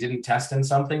 So if they didn't test in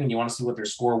something and you want to see what their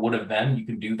score would have been, you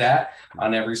can do that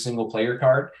on every single player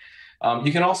card.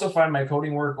 You can also find my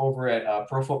coding work over at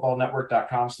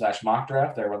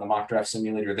profootballnetwork.com/mockdraft. I run the mock draft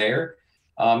simulator there.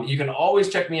 You can always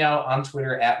check me out on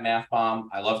Twitter at MathBomb.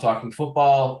 I love talking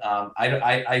football.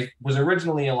 I was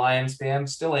originally a Lions fan,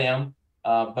 still am,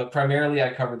 but primarily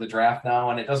I cover the draft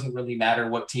now, and it doesn't really matter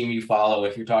what team you follow.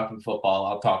 If you're talking football,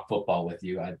 I'll talk football with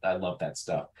you. I love that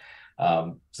stuff.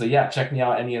 So yeah, check me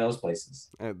out any of those places.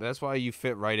 That's why you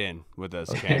fit right in with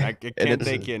us, Ken. I can't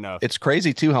thank you enough. It's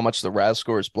crazy too how much the Raz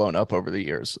score has blown up over the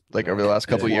years. Like over the last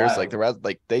couple of years, like the Raz,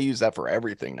 like they use that for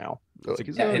everything now. Like,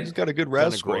 he's got a good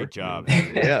Raz score. Great job.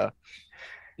 Yeah.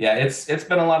 Yeah, it's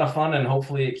been a lot of fun, and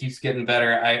hopefully it keeps getting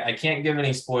better. I can't give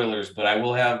any spoilers, but I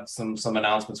will have some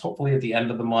announcements hopefully at the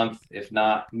end of the month, if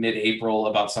not mid-April,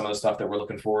 about some of the stuff that we're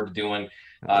looking forward to doing.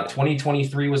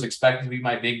 2023 was expected to be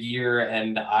my big year,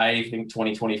 and I think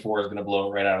 2024 is going to blow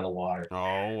it right out of the water.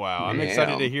 Oh, wow. I'm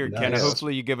excited to hear, Ken. Nice.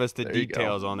 Hopefully you give us the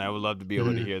details on that. I would love to be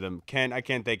able to hear them. Ken, I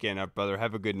can't thank you enough, brother.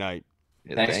 Have a good night.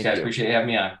 Thanks, guys. Appreciate you having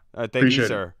me on. Thank you,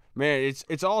 sir. Man,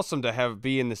 it's awesome to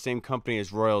be in the same company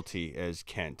as royalty as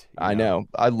Kent. I know.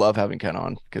 I love having Kent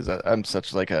on because I'm so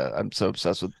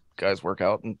obsessed with guys'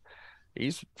 workout, and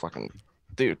he's fucking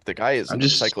dude. The guy is an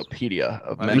encyclopedia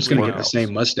of. I'm just gonna get the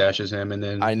same mustache as him, and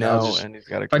then I know. And he's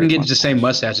got. If I can get the same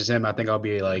mustache as him, I think I'll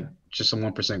be like just a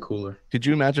 1% cooler. Could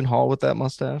you imagine Hall with that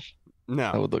mustache?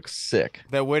 No, that would look sick.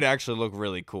 That would actually look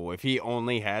really cool if he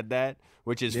only had that.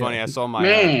 Which is funny. I saw my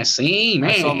I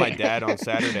saw my dad on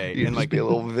Saturday, and like be a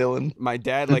little villain. My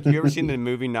dad, like, you ever seen the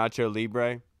movie Nacho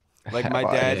Libre? Like my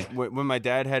dad, when my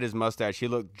dad had his mustache, he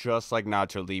looked just like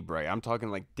Nacho Libre. I'm talking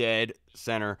like dead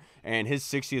center. And his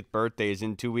 60th birthday is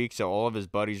in 2 weeks, so all of his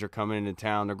buddies are coming into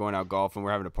town. They're going out golfing.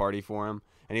 We're having a party for him,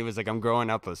 and he was like, "I'm growing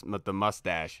out the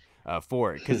mustache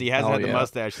for it," because he hasn't had the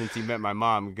mustache since he met my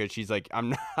mom. Because she's like,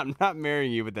 I'm not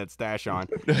marrying you with that stash on."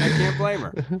 I can't blame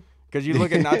her. Because you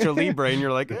look at Nacho Libre and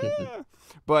you're like, eh.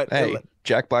 But hey,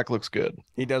 Jack Black looks good.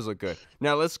 He does look good.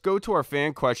 Now let's go to our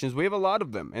fan questions. We have a lot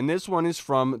of them, and this one is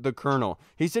from the Colonel.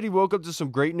 He said he woke up to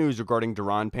some great news regarding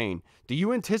Daron Payne. Do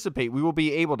you anticipate we will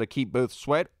be able to keep both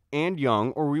Sweat and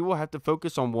Young, or we will have to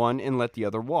focus on one and let the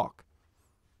other walk?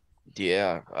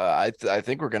 Yeah, I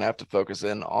think we're gonna have to focus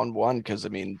in on one because I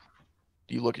mean,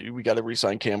 we got to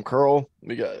re-sign Cam Curl.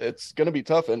 It's gonna be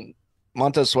tough, and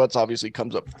Montez Sweat's obviously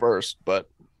comes up first, but.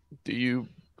 Do you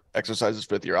exercise his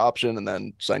fifth-year option and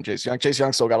then sign Chase Young? Chase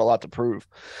Young still got a lot to prove.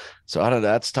 So I don't know.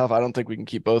 That's tough. I don't think we can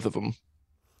keep both of them.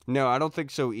 No, I don't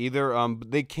think so either.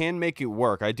 They can make it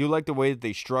work. I do like the way that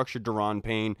they structured Daron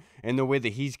Payne and the way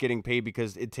that he's getting paid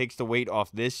because it takes the weight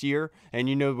off this year. And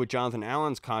you know, with Jonathan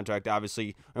Allen's contract,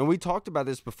 obviously, and we talked about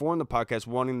this before in the podcast,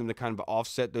 wanting them to kind of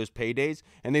offset those paydays,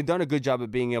 and they've done a good job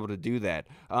of being able to do that.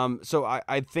 So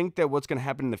I think that what's going to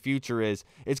happen in the future is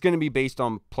it's going to be based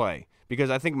on play. Because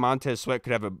I think Montez Sweat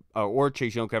could have or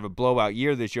Chase Young could have a blowout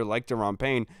year this year like Daron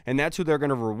Payne, and that's who they're going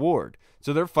to reward.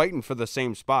 So they're fighting for the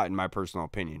same spot, in my personal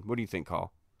opinion. What do you think,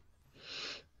 Call?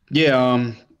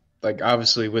 Yeah, like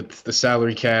obviously with the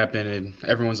salary cap and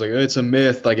everyone's like, oh, it's a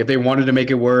myth. Like if they wanted to make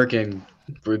it work and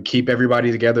keep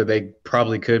everybody together, they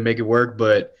probably could make it work.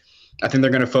 But I think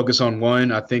they're going to focus on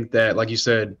one. I think that, like you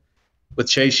said, with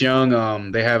Chase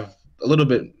Young, they have a little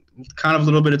bit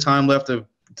of time left to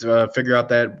figure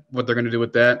out what they're going to do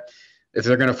with that. If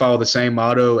they're going to follow the same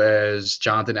motto as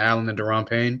Jonathan Allen and Daron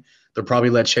Payne, they'll probably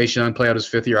let Chase Young play out his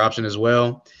fifth-year option as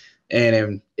well.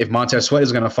 And if Montez Sweat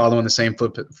is going to follow in the same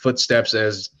footsteps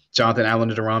as Jonathan Allen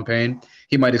and Daron Payne,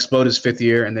 he might explode his fifth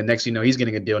year, and then next you know he's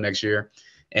getting a deal next year.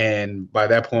 And by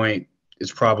that point,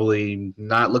 it's probably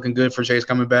not looking good for Chase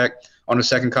coming back on a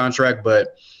second contract.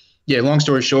 But, yeah, long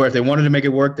story short, if they wanted to make it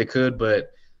work, they could.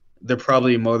 But they're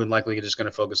probably more than likely just going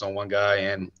to focus on one guy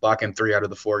and lock in 3 out of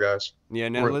the 4 guys. Yeah,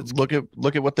 now look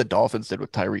at what the Dolphins did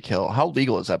with Tyreek Hill. How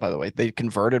legal is that, by the way? They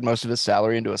converted most of his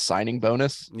salary into a signing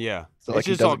bonus. Yeah, so like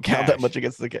he doesn't count that much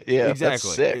against the yeah. Exactly,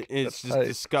 that's sick. It's that's just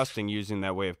disgusting using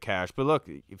that way of cash. But look,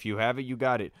 if you have it, you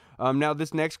got it. Now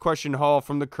this next question, Hall,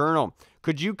 from the Colonel.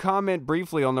 Could you comment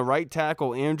briefly on the right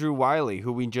tackle Andrew Wylie,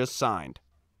 who we just signed?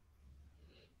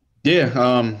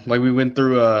 Yeah, like we went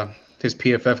through his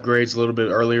PFF grades a little bit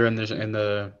earlier in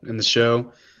the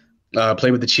show.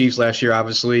 Played with the Chiefs last year,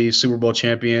 obviously Super Bowl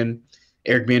champion.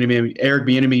 Eric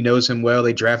Bieniemy knows him well.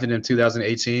 They drafted him in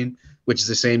 2018, which is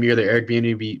the same year that Eric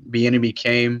Bieniemy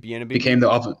became the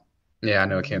offensive. Yeah, I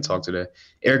know I can't talk today.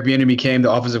 Eric Bieniemy became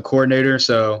the offensive coordinator,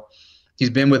 so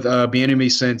he's been with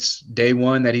Bieniemy since day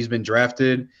one that he's been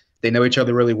drafted. They know each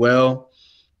other really well.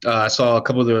 I saw a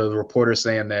couple of the reporters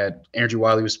saying that Andrew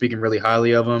Wylie was speaking really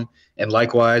highly of him, and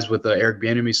likewise with Eric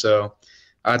Bieniemy. So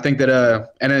I think that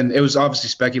and then it was obviously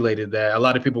speculated that a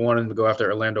lot of people wanted him to go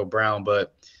after Orlando Brown,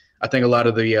 but I think a lot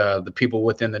of the people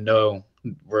within the know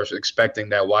were expecting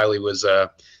that Wylie was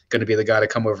going to be the guy to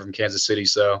come over from Kansas City.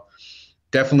 So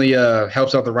definitely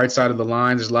helps out the right side of the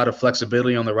line. There's a lot of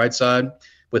flexibility on the right side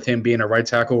with him being a right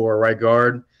tackle or a right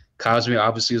guard. Cosme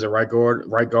obviously is a right guard,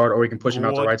 or we can push him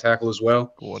out to right tackle as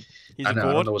well. I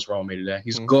don't know what's wrong with me today.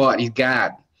 He's God. He's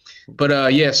God.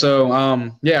 But yeah, so I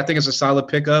think it's a solid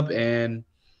pickup, and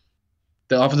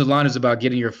the offensive line is about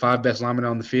getting your 5 best linemen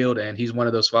on the field, and he's one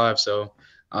of those 5. So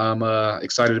I'm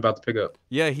excited about the pickup.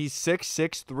 Yeah, he's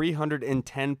 6'6",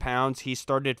 310 pounds. He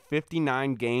started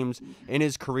 59 games in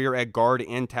his career at guard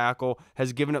and tackle,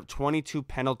 has given up 22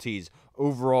 penalties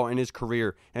overall in his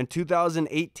career. In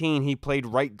 2018, he played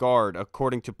right guard,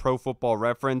 according to Pro Football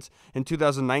Reference. In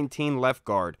 2019, left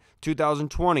guard.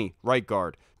 2020, right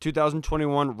guard.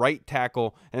 2021, right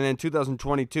tackle. And then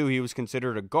 2022, he was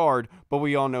considered a guard, but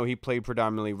we all know he played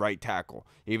predominantly right tackle,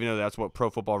 even though that's what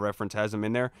Pro Football Reference has him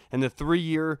in there. And the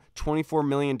 3-year, $24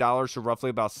 million, so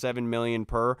roughly about $7 million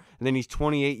per. And then he's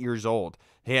 28 years old.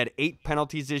 He had 8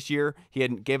 penalties this year. He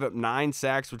gave up 9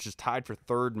 sacks, which is tied for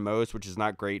 3rd most, which is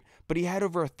not great. But he had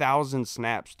over 1,000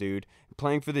 snaps, dude.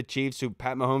 Playing for the Chiefs,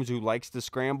 Pat Mahomes, who likes to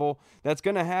scramble, that's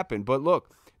going to happen. But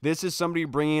look, this is somebody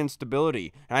bringing in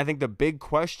stability. And I think the big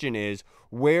question is,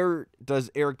 where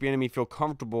does Eric Bieniemy feel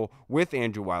comfortable with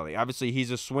Andrew Wylie? Obviously, he's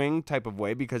a swing type of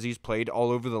way because he's played all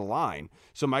over the line.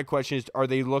 So my question is, are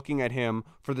they looking at him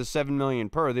for the $7 million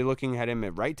per? Are they looking at him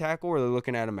at right tackle, or are they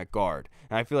looking at him at guard?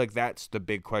 And I feel like that's the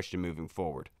big question moving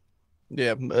forward.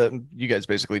 Yeah, you guys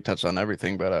basically touched on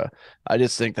everything, but I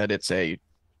just think that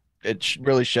it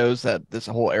really shows that this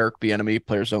whole Eric Bieniemy,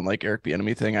 players don't like Eric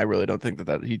Bieniemy thing. I really don't think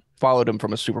that he followed him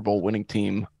from a Super Bowl winning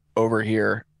team over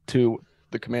here to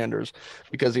the Commanders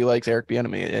because he likes Eric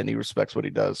Bieniemy and he respects what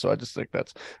he does. So I just think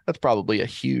that's probably a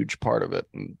huge part of it,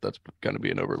 and that's going to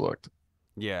be an overlooked.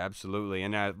 Yeah, absolutely.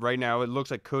 And right now, it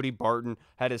looks like Cody Barton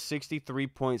had a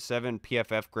 63.7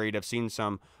 PFF grade. I've seen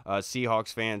some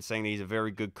Seahawks fans saying that he's a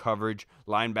very good coverage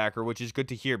linebacker, which is good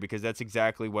to hear because that's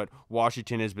exactly what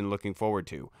Washington has been looking forward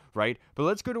to, right? But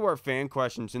let's go to our fan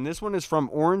questions, and this one is from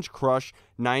Orange Crush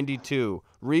 92.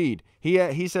 Reed,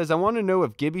 he says, I want to know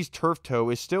if Gibby's turf toe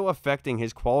is still affecting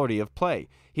his quality of play.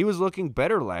 He was looking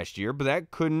better last year, but that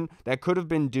could have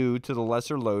been due to the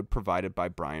lesser load provided by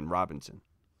Brian Robinson.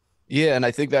 Yeah, and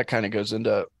I think that kind of goes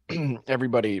into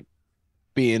everybody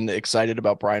being excited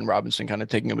about Brian Robinson kind of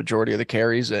taking a majority of the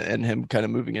carries and him kind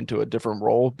of moving into a different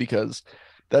role, because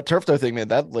that turf toe thing, man,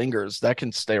 that lingers. That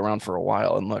can stay around for a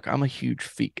while. And look, I'm a huge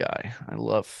feet guy. I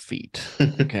love feet.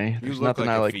 Okay, there's nothing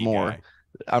I like more. Guy.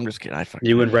 I'm just kidding.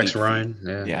 You and Rex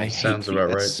Ryan. Yeah, sounds about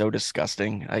right. That's so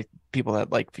disgusting. People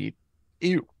that like feet,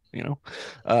 ew.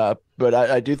 But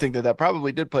I do think that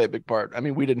probably did play a big part. I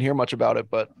mean, we didn't hear much about it,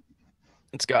 but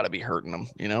it's got to be hurting him,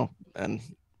 and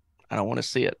I don't want to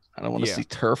see it. I don't want to see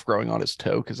turf growing on his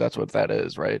toe, because that's what that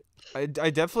is, right? I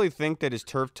definitely think that his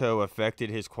turf toe affected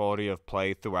his quality of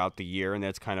play throughout the year, and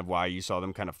that's kind of why you saw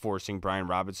them kind of forcing Brian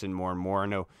Robinson more and more. I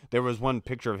know there was one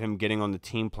picture of him getting on the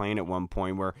team plane at one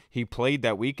point where he played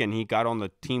that weekend. He got on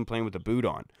the team plane with a boot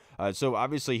on. So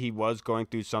obviously he was going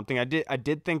through something. I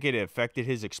did think it affected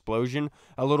his explosion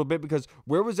a little bit, because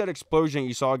where was that explosion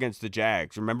you saw against the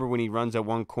Jags? Remember when he runs that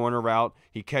one corner route,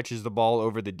 he catches the ball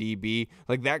over the DB?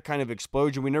 Like that kind of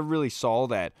explosion, we never really saw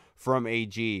that from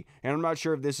AG. And I'm not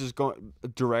sure if this is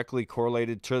directly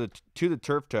correlated to the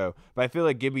turf toe, but I feel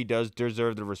like Gibby does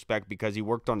deserve the respect because he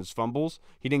worked on his fumbles.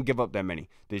 He didn't give up that many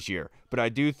this year. But I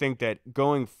do think that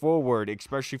going forward,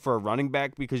 especially for a running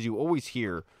back, because you always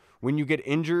hear when you get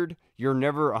injured, you're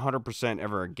never 100%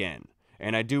 ever again.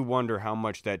 And I do wonder how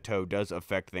much that toe does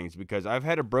affect things, because I've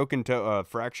had a broken toe,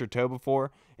 fractured toe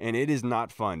before, and it is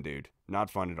not fun, dude. Not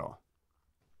fun at all.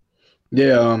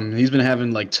 Yeah, he's been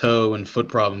having like toe and foot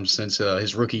problems since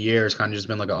his rookie year. It's kind of just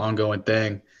been like an ongoing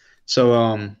thing.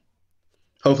 So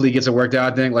hopefully he gets it worked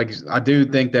out. I do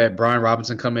think that Brian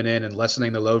Robinson coming in and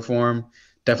lessening the load for him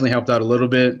definitely helped out a little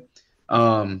bit.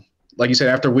 Like you said,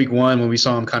 after week 1, when we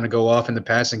saw him kind of go off in the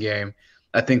passing game,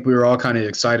 I think we were all kind of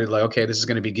excited, like, okay, this is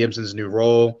going to be Gibson's new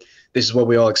role. This is what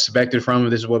we all expected from him.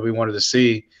 This is what we wanted to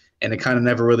see. And it kind of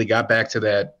never really got back to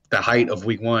the height of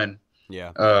week 1.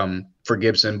 Yeah. For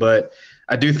Gibson. But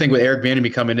I do think with Eric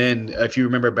Bieniemy coming in, if you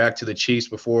remember back to the Chiefs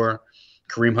before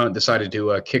Kareem Hunt decided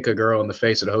to kick a girl in the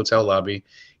face at a hotel lobby,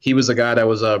 he was a guy that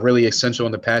was really essential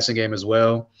in the passing game as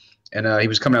well. And he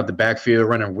was coming out the backfield,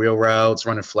 running wheel routes,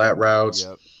 running flat routes,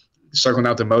 circling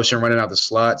out the motion, running out the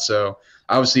slot. So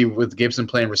obviously with Gibson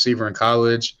playing receiver in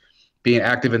college, being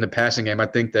active in the passing game, I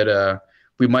think that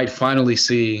we might finally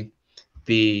see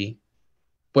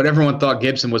what everyone thought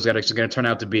Gibson was going to turn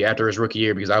out to be after his rookie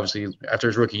year, because obviously after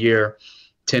his rookie year,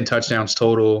 10 touchdowns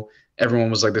total, everyone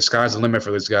was like, the sky's the limit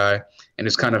for this guy, and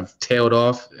it's kind of tailed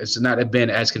off. It's not been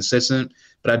as consistent,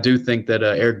 but I do think that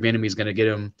Eric Bieniemy is going to get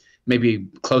him maybe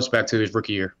close back to his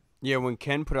rookie year. Yeah, when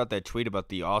Ken put out that tweet about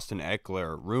the Austin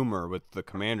Eckler rumor with the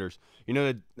Commanders,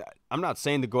 I'm not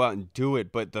saying to go out and do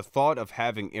it, but the thought of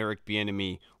having Eric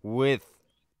Bieniemy with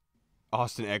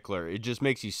Austin Eckler, it just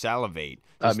makes you salivate.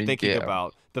 Thinking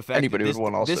about the fact anybody that would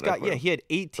want Austin this guy, Eckler. he had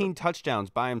 18 touchdowns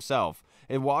by himself.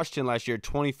 In Washington last year,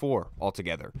 24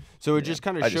 altogether. So it just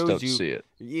kind of shows you, see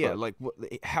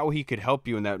it, how he could help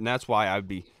you in that, and that's why I'd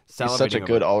be salivating. He's such a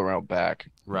good all-around back.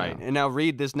 Right. Yeah. And now,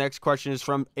 Reed, this next question is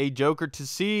from a Joker to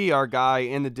see our guy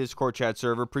in the Discord chat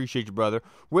server. Appreciate you, brother.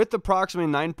 With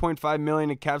approximately $9.5 million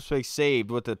in cap space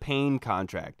saved with the Payne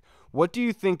contract, what do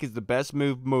you think is the best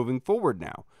move moving forward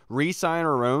now? Re-sign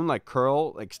our own, like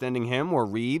Curl, extending him, or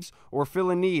Reeves, or fill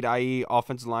a need, i.e.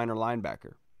 offensive line or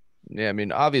linebacker? Yeah, I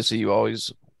mean, obviously you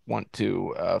always want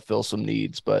to fill some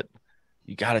needs, but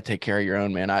you got to take care of your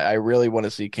own, man. I really want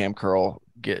to see Cam Curl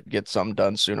get something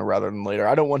done sooner rather than later.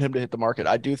 I don't want him to hit the market.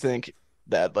 I do think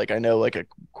that, I know,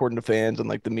 according to fans and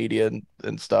the media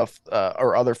and stuff,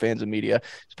 or other fans and media,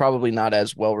 he's probably not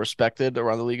as well respected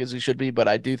around the league as he should be. But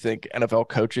I do think NFL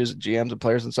coaches, GMs, and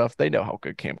players and stuff, they know how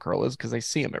good Cam Curl is because they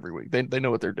see him every week. They know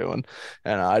what they're doing,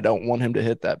 and I don't want him to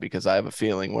hit that because I have a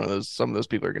feeling some of those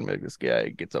people are going to make this guy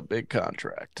gets a big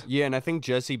contract. Yeah, and I think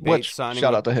Jesse Bates signing.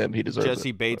 Shout out to him, he deserves it.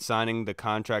 Jesse Bates signing the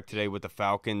contract today with the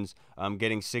Falcons,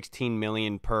 getting $16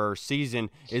 million per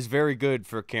season is very good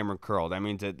for Cameron Curl. That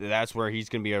means that's where he's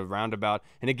going to be a roundabout,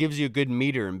 and it gives you a good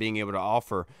meter in being able to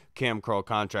offer Cam Curl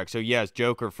contract. So yes,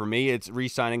 Joker, for me, it's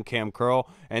re-signing Cam Curl,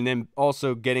 and then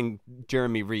also getting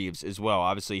Jeremy Reeves as well.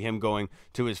 Obviously, him going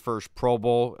to his first Pro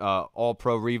Bowl,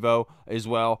 All-Pro Revo as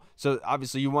well. So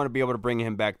obviously, you want to be able to bring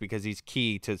him back because he's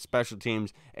key to special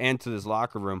teams and to this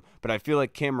locker room. But I feel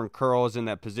like Cameron Curl is in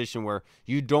that position where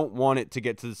you don't want it to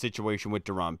get to the situation with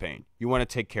Daron Payne. You want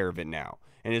to take care of it now.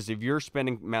 And if you're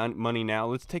spending money now,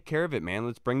 let's take care of it, man.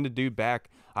 Let's bring the dude back.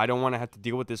 I don't want to have to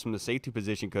deal with this from the safety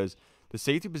position because the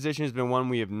safety position has been one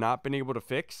we have not been able to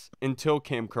fix until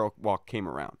Cam Curl came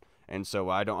around. And so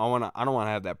I don't want to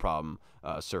have that problem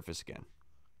surface again.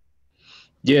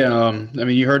 Yeah, I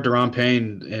mean, you heard Daron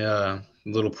Payne,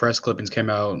 little press clippings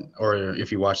came out, or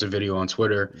if you watch the video on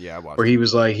Twitter, yeah, I watched where he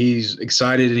was like, he's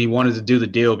excited and he wanted to do the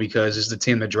deal because it's the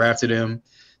team that drafted him.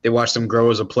 They watched him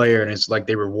grow as a player, and it's like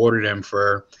they rewarded him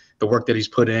for the work that he's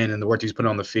put in and the work he's put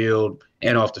on the field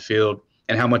and off the field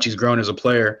and how much he's grown as a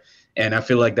player. And I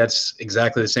feel like that's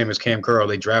exactly the same as Cam Curl.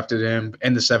 They drafted him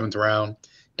in the 7th round,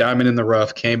 diamond in the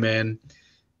rough, came in,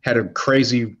 had a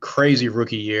crazy, crazy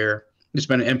rookie year. He's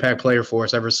been an impact player for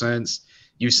us ever since.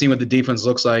 You've seen what the defense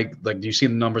looks like. Like, you see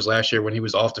the numbers last year when he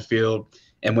was off the field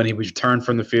and when he returned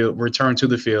to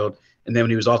the field, and then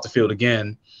when he was off the field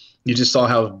again. You just saw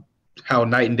how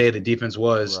night and day the defense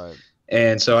was. Right.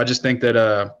 And so I just think that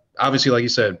obviously, like you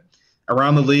said,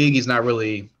 around the league, he's not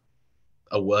really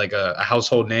a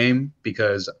household name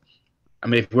because, I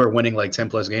mean, if we're winning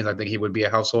 10-plus games, I think he would be a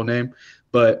household name.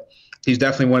 But he's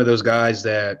definitely one of those guys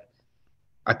that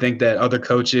I think that other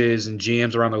coaches and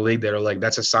GMs around the league that are like,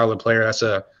 that's a solid player. That's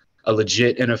a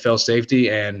legit NFL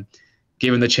safety. And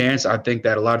given the chance, I think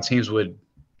that a lot of teams would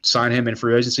sign him in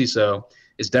free agency. So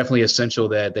it's definitely essential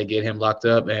that they get him locked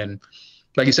up. And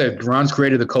like you said, Ron's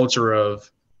created the culture of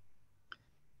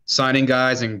signing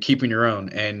guys and keeping your own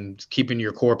and keeping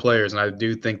your core players. And I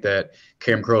do think that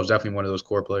Cam Curl is definitely one of those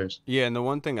core players. Yeah, and the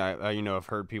one thing I've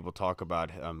heard people talk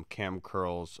about Cam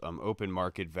Curl's open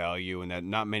market value, and that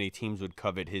not many teams would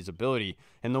covet his ability.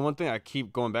 And the one thing I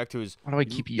keep going back to is, why do I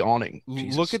keep yawning?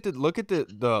 Look at the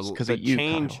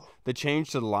change Kyle. the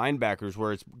change to the linebackers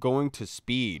where it's going to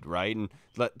speed, right? And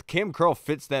Cam Curl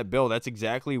fits that bill. That's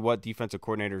exactly what defensive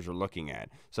coordinators are looking at.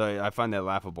 So I find that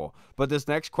laughable. But this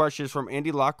next question is from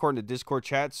Andy Lockhart in the Discord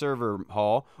chat server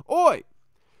hall. Oi!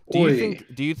 Do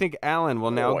you think Allen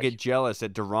will now get jealous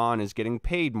that Daron is getting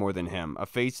paid more than him, a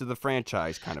face of the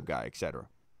franchise kind of guy, etc.?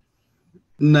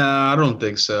 Nah, I don't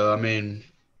think so. I mean,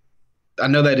 I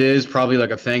know that is probably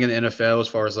like a thing in the NFL as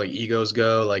far as like egos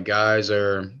go. Like guys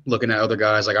are looking at other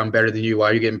guys like, I'm better than you.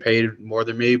 Why are you getting paid more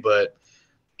than me? But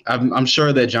I'm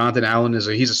sure that Jonathan Allen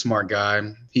he's a smart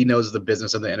guy. He knows the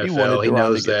business of the NFL. He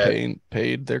knows that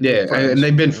paid. And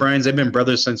they've been friends. They've been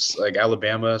brothers since like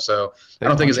Alabama. So I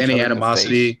don't think there's any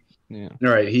animosity. Yeah. All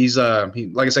right. He's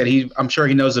like I said, I'm sure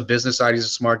he knows the business side. He's a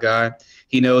smart guy.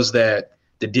 He knows that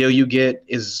the deal you get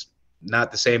is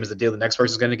not the same as the deal the next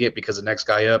person is going to get, because the next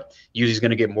guy up usually is going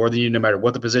to get more than you no matter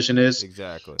what the position is.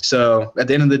 Exactly. So at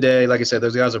the end of the day, like I said,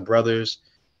 those guys are brothers.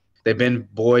 They've been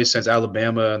boys since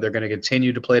Alabama. They're going to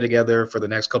continue to play together for the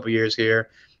next couple of years here.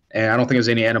 And I don't think there's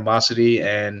any animosity.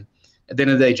 And at the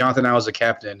end of the day, Jonathan Allen's the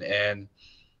captain. And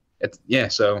It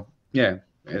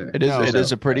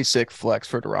is a pretty sick flex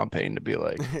for Daron Payne to be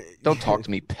like, don't talk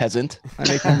to me, peasant. I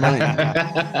make more money.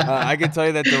 I can tell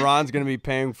you that Daron's going to be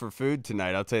paying for food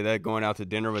tonight. I'll tell you that, going out to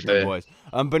dinner with the boys.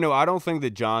 But no, I don't think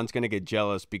that John's going to get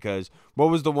jealous, because what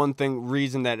was the one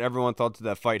reason that everyone thought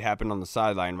that fight happened on the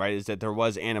sideline, right, is that there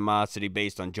was animosity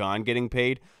based on John getting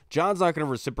paid. John's not going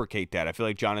to reciprocate that. I feel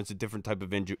like John is a different type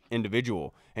of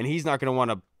individual, and he's not going to want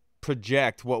to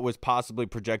project what was possibly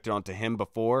projected onto him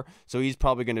before, so he's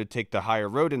probably going to take the higher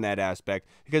road in that aspect,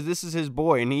 because this is his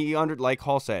boy, and like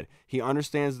Hall said, he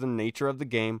understands the nature of the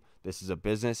game. This is a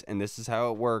business, and this is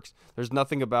how it works. There's no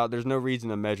reason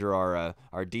to measure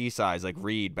our D size like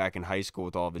Reed back in high school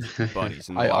with all of his buddies.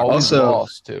 And I always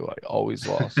lost too. I always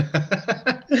lost.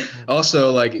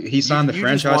 Also, like, he signed the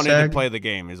franchise tag. You just wanted to play the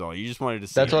game, is all. You just wanted to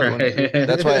see.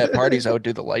 That's why at parties I would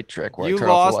do the light trick. Where you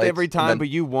lost every time, but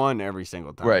you won every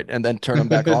single time. Right, and then turn them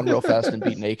back on real fast and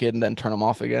beat naked, and then turn them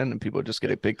off again, and people just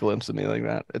get a big glimpse of me like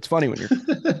that. It's funny when you're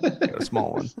a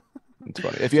small one. It's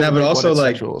funny. If you but also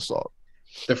like sexual assault.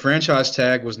 The franchise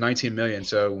tag was $19 million.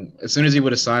 So as soon as he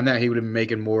would have signed that, he would have been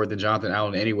making more than Jonathan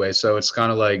Allen anyway. So it's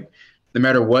kind of like, no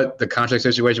matter what the contract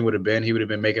situation would have been, he would have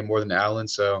been making more than Allen.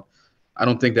 So I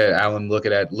don't think that Allen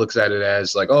looks at it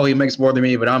as like, oh, he makes more than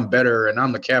me, but I'm better and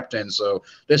I'm the captain, so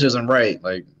this isn't right.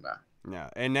 Like, nah. Yeah.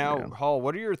 And now, Hall,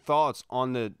 what are your thoughts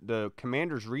on the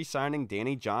Commanders re-signing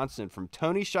Danny Johnson from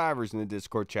Tony Shivers in the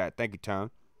Discord chat? Thank you, Tone.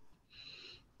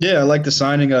 Yeah, I like the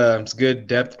signing. It's a good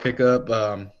depth pickup.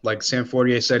 Like Sam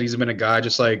Fortier said, he's been a guy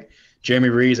just like Jeremy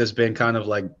Reeves has been kind of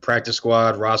like practice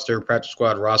squad roster,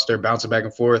 bouncing back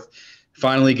and forth.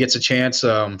 Finally gets a chance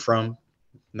from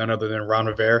none other than Ron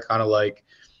Rivera, kind of like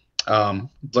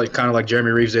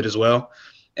Jeremy Reeves did as well,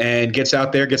 and gets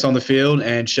out there, gets on the field,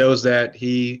 and shows that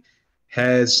he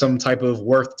has some type of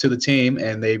worth to the team,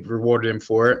 and they rewarded him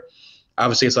for it.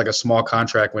 Obviously, it's like a small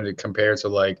contract when it compared to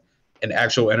like an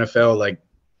actual NFL like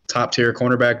top tier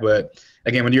cornerback, but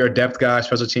again, when you're a depth guy,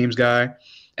 special teams guy,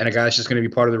 and a guy that's just going to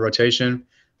be part of the rotation,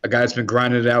 a guy that's been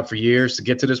grinding it out for years to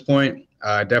get to this point,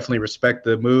 I definitely respect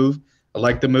the move. I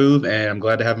like the move, and I'm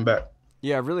glad to have him back.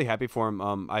 Yeah, really happy for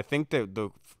him. I think that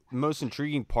the most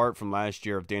intriguing part from last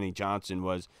year of Danny Johnson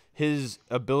was his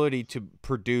ability to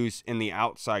produce in the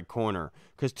outside corner.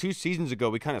 Because 2 seasons ago,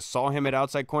 we kind of saw him at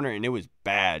outside corner, and it was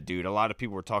bad, dude. A lot of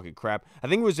people were talking crap. I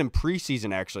think it was in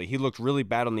preseason, actually. He looked really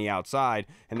bad on the outside,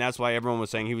 and that's why everyone was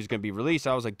saying he was going to be released.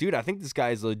 I was like, dude, I think this guy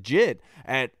is legit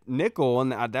at nickel,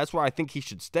 and that's why I think he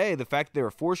should stay. The fact that they were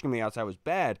forcing him on the outside was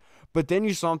bad. But then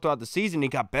you saw him throughout the season, he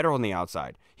got better on the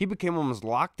outside. He became almost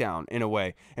lockdown in a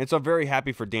way. And so I'm very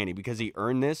happy for Danny because he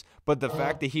earned this. But the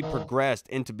fact that he progressed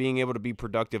into being able to be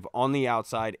productive on the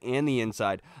outside and the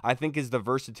inside, I think is the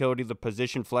versatility, the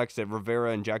position flex that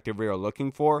Rivera and Jack DeVere are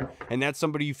looking for. And that's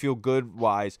somebody you feel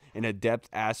good-wise in a depth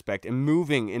aspect and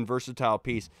moving in versatile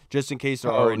piece just in case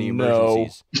there are any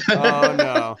emergencies. Oh,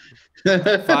 no.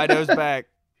 Fido's back.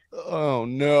 Oh,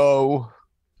 no.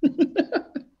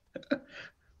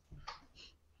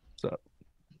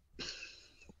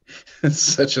 It's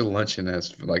such a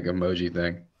luncheon-esque like emoji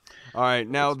thing. All right,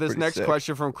 now this next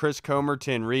question from Chris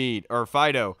Comerton,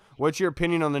 Fido. What's your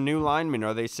opinion on the new linemen?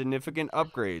 Are they significant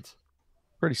upgrades?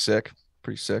 Pretty sick.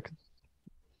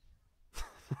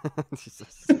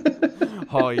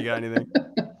 Hall, you got anything?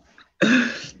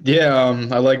 Yeah,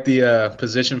 I like the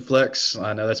position flex.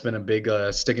 I know that's been a big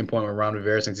sticking point with Ron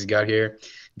Rivera since he got here.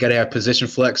 Got to have position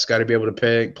flex. Got to be able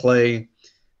to play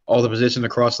all the positions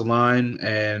across the line.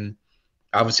 And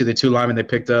obviously, the two linemen they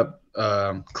picked up,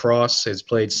 Cross has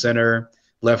played center,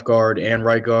 left guard, and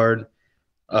right guard.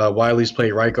 Wylie's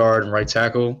played right guard and right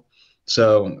tackle.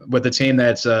 So with a team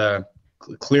that's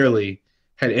clearly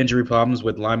had injury problems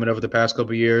with linemen over the past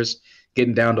couple of years,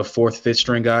 getting down to fourth, fifth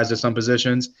string guys at some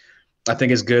positions, I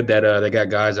think it's good that they got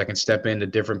guys that can step into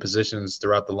different positions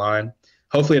throughout the line.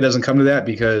 Hopefully it doesn't come to that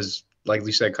because, like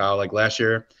you said, Kyle, like last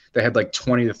year, they had like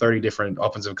 20 to 30 different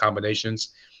offensive combinations,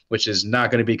 which is not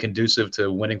going to be conducive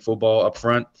to winning football up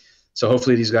front. So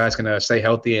hopefully these guys can stay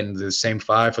healthy and the same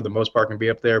five for the most part can be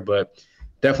up there. But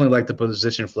definitely like the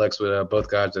position flex with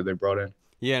both guys that they brought in.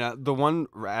 Yeah, now, the one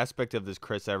aspect of this,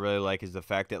 Chris, I really like is the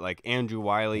fact that like Andrew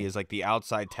Wylie is like the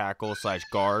outside tackle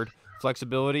 / guard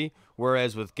flexibility,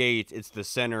 whereas with Gates it's the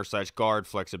center / guard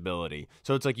flexibility.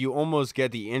 So it's like you almost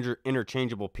get the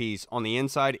interchangeable piece on the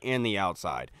inside and the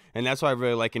outside, and that's why I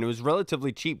really like it. And it was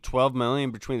relatively cheap, $12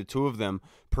 million between the two of them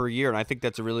per year, and I think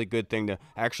that's a really good thing to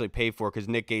actually pay for because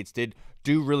Nick Gates did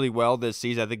do really well this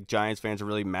season. I think Giants fans are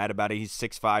really mad about it. He's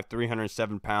 6'5",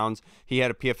 307 pounds. He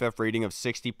had a PFF rating of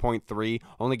 60.3,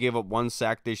 only gave up 1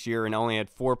 sack this year, and only had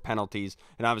 4 penalties,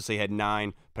 and obviously had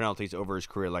 9 penalties over his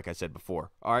career, like I said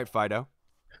before. All right, Fido.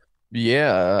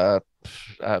 Yeah,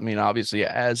 I mean, obviously,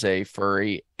 as a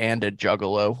furry and a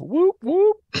juggalo, whoop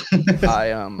whoop. I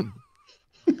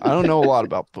don't know a lot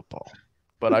about football,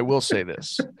 but I will say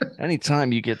this: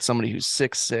 anytime you get somebody who's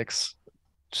 6'6",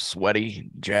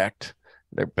 sweaty, jacked,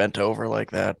 they're bent over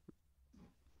like that,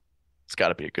 it's got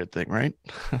to be a good thing, right?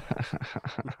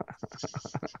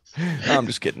 I'm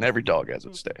just kidding. Every dog has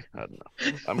its day. I don't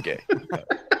know. I'm gay.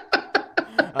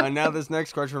 Now this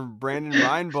next question from Brandon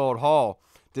Reinbold Hall.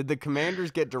 Did the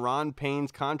Commanders get Daron Payne's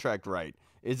contract right?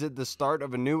 Is it the start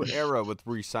of a new era with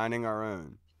re-signing our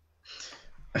own?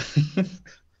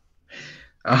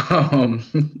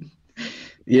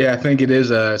 Yeah, I think it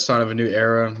is a sign of a new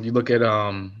era. You look at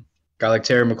a guy like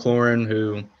Terry McLaurin,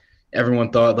 who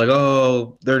everyone thought like,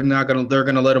 oh, they're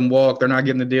gonna let him walk. They're not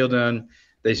getting the deal done.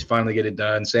 They finally get it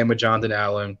done. Same with Jonathan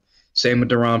Allen. Same with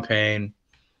Daron Payne.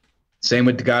 Same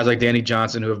with the guys like Danny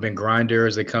Johnson, who have been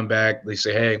grinders. They come back. They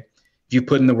say, hey, if you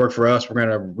put in the work for us, we're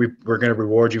gonna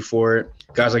reward you for it.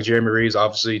 Guys like Jeremy Reeves,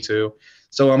 obviously too.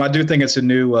 So I do think it's a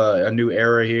new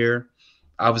era here.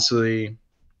 Obviously,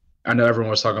 I know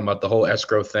everyone was talking about the whole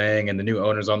escrow thing and the new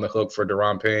owners on the hook for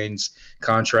Daron Payne's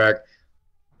contract.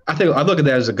 I look at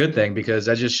that as a good thing because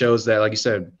that just shows that, like you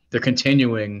said, they're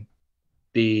continuing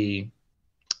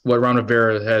what Ron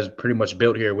Rivera has pretty much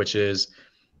built here, which is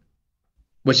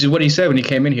what he said when he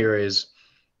came in here is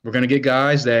we're going to get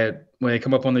guys that when they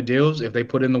come up on the deals, if they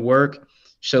put in the work,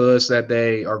 show us that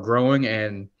they are growing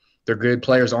and they're good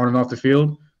players on and off the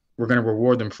field, we're going to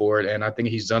reward them for it. And I think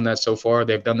he's done that so far.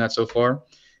 They've done that so far.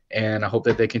 And I hope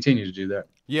that they continue to do that.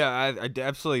 Yeah, I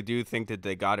absolutely do think that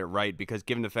they got it right because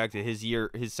given the fact that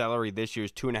his salary this year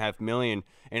is $2.5 million,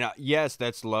 and yes,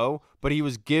 that's low, but he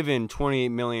was given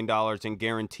 $28 million in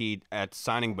guaranteed at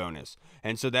signing bonus,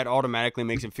 and so that automatically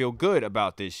makes him feel good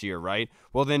about this year, right?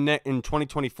 Well, then in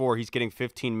 2024, he's getting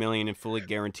 $15 million in fully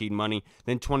guaranteed money.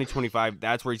 Then 2025,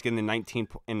 that's where he's getting the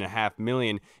 $19.5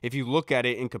 million. If you look at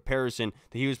it in comparison,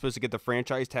 that he was supposed to get the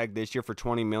franchise tag this year for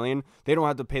 $20 million, they don't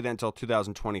have to pay that until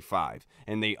 2025,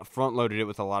 and they front loaded it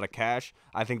with a lot of cash.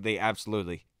 I think they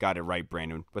absolutely got it right,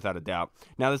 Brandon, without a doubt.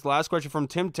 Now, this last question from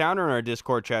Tim Towner in our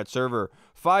Discord chat server.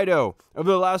 Fido,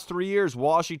 over the last 3 years,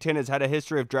 Washington has had a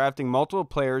history of drafting multiple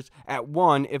players at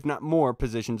one, if not more,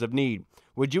 positions of need.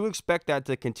 Would you expect that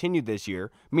to continue this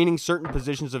year, meaning certain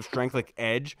positions of strength like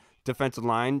edge, defensive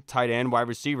line, tight end, wide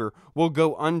receiver will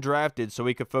go undrafted so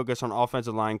we could focus on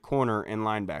offensive line, corner, and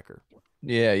linebacker?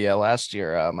 Yeah. Last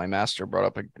year, my master brought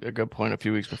up a good point a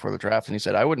few weeks before the draft, and he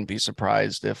said, I wouldn't be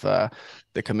surprised if the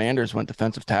Commanders went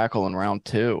defensive tackle in round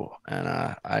 2. And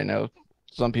I know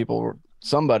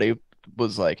somebody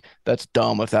was like, that's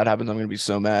dumb. If that happens, I'm going to be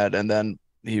so mad. And then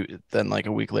like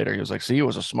a week later, he was like, see, it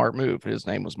was a smart move. His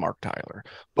name was Mark Tyler.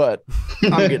 But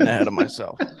I'm getting ahead of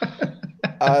myself.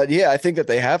 Yeah, I think that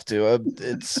they have to.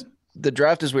 The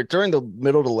draft is weird. During the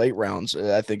middle to late rounds,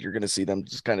 I think you're going to see them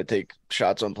just kind of take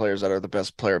shots on players that are the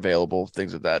best player available,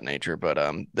 things of that nature. But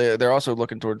they're also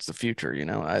looking towards the future. You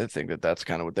know, I think that's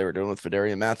kind of what they were doing with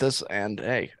Fedarian Mathis. And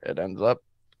hey, it ends up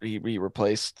he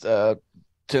replaced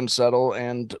Tim Settle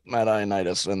and Matt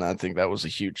Ioannidis, and I think that was a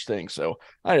huge thing. So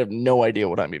I have no idea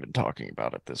what I'm even talking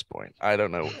about at this point. I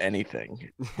don't know anything.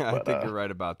 I think you're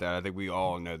right about that. I think we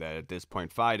all know that at this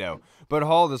point. Fido. But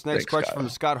Hall, this next question from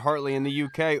Scott Hartley in the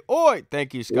UK. Oi!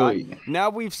 Thank you, Scott. Oi. Now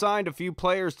we've signed a few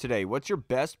players today. What's your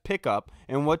best pickup,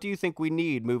 and what do you think we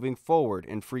need moving forward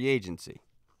in free agency?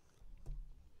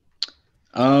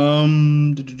 I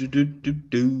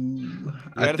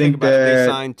think about it. They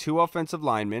signed 2 offensive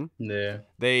linemen. Yeah.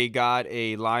 They got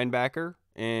a linebacker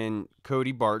in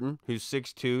Cody Barton, who's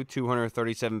 6'2",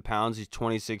 237 pounds. He's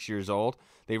 26 years old.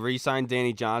 They re-signed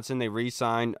Danny Johnson. They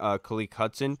re-signed Khaleke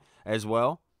Hudson as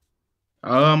well.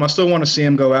 I still want to see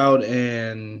him go out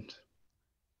and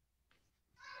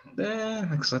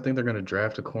because I think they're going to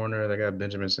draft a corner. They got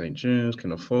Benjamin St. Jude,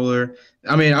 Kendall Fuller.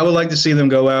 I mean, I would like to see them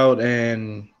go out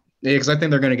and because I think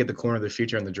they're going to get the corner of the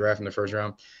future in the draft in the first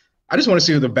round. I just want to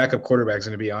see who the backup quarterback is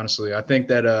going to be, honestly. I think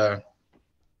that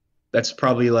that's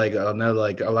probably like another,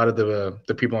 like a lot of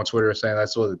the people on Twitter are saying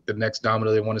that's what the next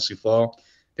domino they want to see fall.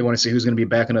 They want to see who's going to be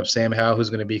backing up Sam Howell, who's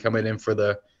going to be coming in for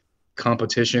the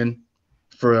competition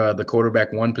for the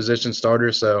quarterback 1 position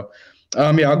starter. So,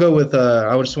 I'll go with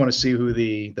I just want to see who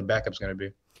the backup's going to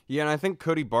be. Yeah, and I think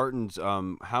Cody Barton's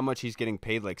how much he's getting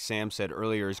paid, like Sam said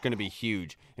earlier, is going to be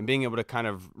huge. And being able to kind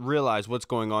of realize what's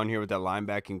going on here with that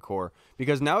linebacking core.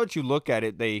 Because now that you look at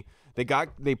it, they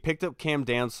picked up Cam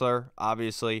Dantzler,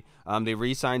 obviously. They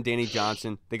re-signed Danny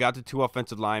Johnson. They got the 2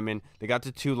 offensive linemen. They got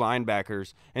the 2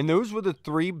 linebackers. And those were the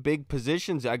 3 big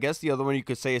positions. I guess the other one you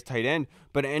could say is tight end.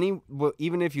 But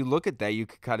even if you look at that, you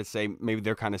could kind of say maybe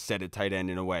they're kind of set at tight end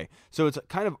in a way. So it's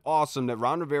kind of awesome that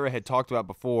Ron Rivera had talked about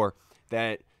before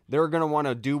that they're going to want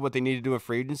to do what they need to do in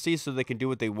free agency so they can do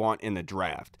what they want in the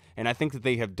draft. And I think that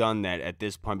they have done that at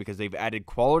this point because they've added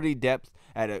quality depth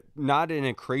at not in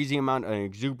a crazy amount, an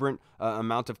exuberant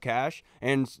amount of cash.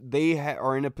 And they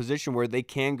are in a position where they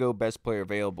can go best player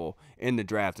available in the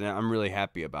draft. And I'm really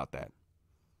happy about that.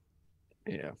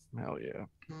 Yeah. Hell yeah.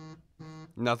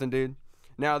 Nothing, dude.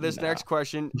 Now, this next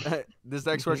question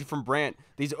from Brant.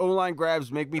 These O-line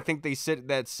grabs make me think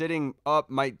sitting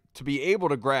up might to be able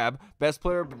to grab best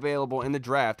player available in the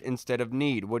draft instead of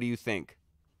need. What do you think?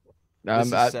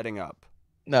 This is setting up.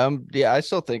 Yeah, I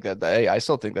still think that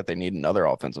they need another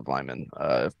offensive lineman,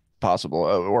 if possible,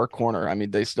 or corner. I mean,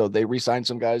 they re-signed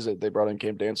some guys that they brought in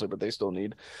Cam Dantzler, but they still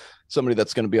need somebody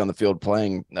that's going to be on the field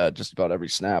playing just about every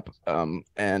snap.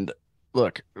 And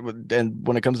look, and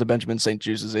when it comes to Benjamin St.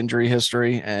 Juice's injury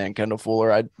history and Kendall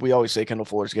Fuller, we always say Kendall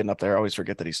Fuller's getting up there. I always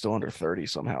forget that he's still under 30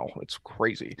 somehow. It's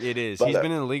crazy. It is. But, he's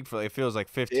been in the league for, it feels like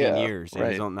 15 years, and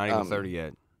he's not even 30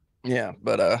 yet. Yeah,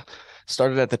 but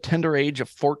started at the tender age of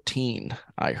 14,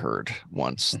 I heard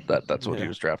once. That's what he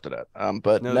was drafted at.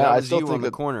 But no, I still think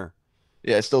the corner.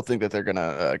 Yeah, I still think that they're going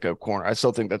to go corner. I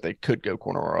still think that they could go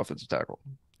corner or offensive tackle.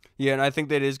 Yeah, and I think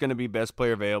that is going to be best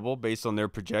player available based on their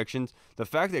projections. The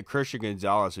fact that Christian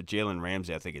Gonzalez with Jalen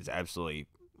Ramsey, I think, is absolutely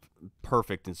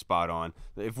perfect and spot on.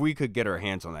 If we could get our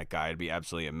hands on that guy, it'd be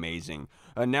absolutely amazing.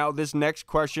 Now, this next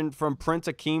question from Prince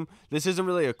Akeem. This isn't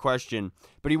really a question,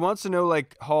 but he wants to know,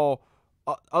 like, how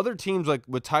other teams, like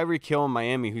with Tyreek Hill in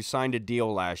Miami, who signed a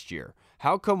deal last year,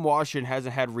 how come Washington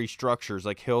hasn't had restructures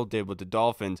like Hill did with the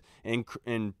Dolphins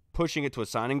and pushing it to a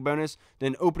signing bonus,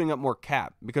 then opening up more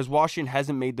cap? Because Washington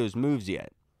hasn't made those moves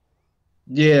yet.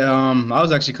 Yeah, I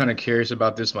was actually kind of curious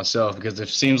about this myself because it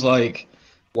seems like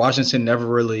Washington never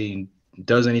really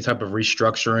does any type of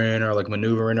restructuring or like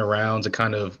maneuvering around to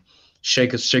kind of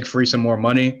shake free some more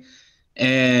money.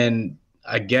 And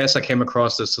I guess I came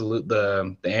across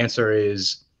the answer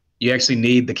is you actually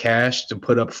need the cash to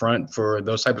put up front for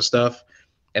those type of stuff.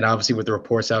 And obviously with the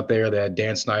reports out there that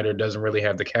Dan Snyder doesn't really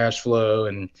have the cash flow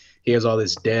and he has all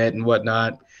this debt and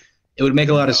whatnot, it would make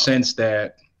a lot of sense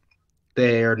that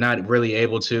they are not really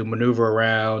able to maneuver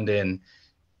around and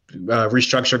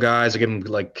restructure guys or give them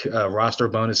like roster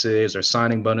bonuses or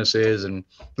signing bonuses. And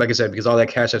like I said, because all that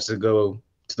cash has to go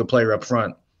to the player up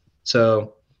front.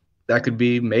 So that could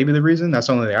be maybe the reason. That's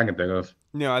the only thing I can think of.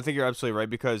 No, I think you're absolutely right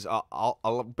because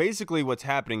I'll basically what's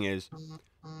happening is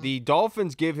the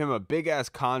Dolphins give him a big-ass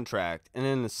contract, and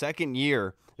in the second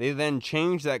year, they then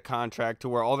change that contract to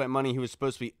where all that money he was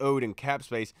supposed to be owed in cap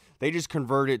space, they just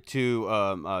convert it to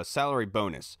a salary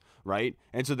bonus, right?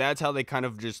 And so that's how they kind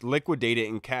of just liquidate it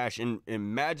in cash and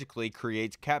magically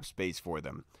creates cap space for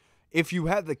them. If you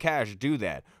have the cash, do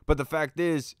that. But the fact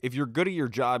is, if you're good at your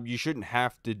job, you shouldn't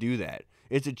have to do that.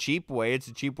 It's a cheap way. It's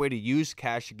a cheap way to use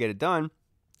cash to get it done.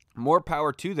 More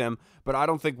power to them, but I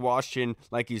don't think Washington,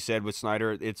 like you said with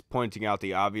Snyder, it's pointing out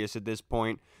the obvious at this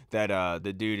point that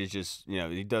the dude is just,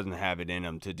 he doesn't have it in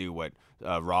him to do what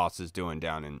Ross is doing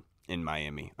down in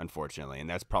Miami, unfortunately, and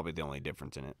that's probably the only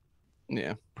difference in it.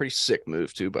 Yeah, pretty sick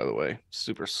move too, by the way.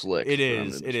 Super slick. It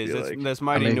is. It is. That's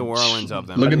mighty New Orleans of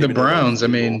them. Look at the Browns. I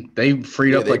mean, they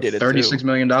freed up like $36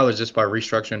 million just by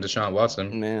restructuring Deshaun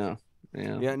Watson.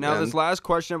 Yeah. Now this last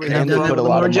question we have. They put a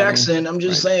lot of Jackson. I'm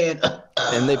just saying.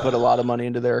 And they put a lot of money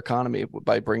into their economy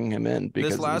by bringing him in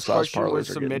because this last question was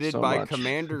submitted by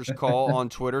Commander's Call on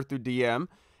Twitter through DM.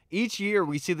 Each year,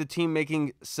 we see the team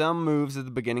making some moves at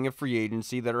the beginning of free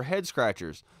agency that are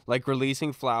head-scratchers, like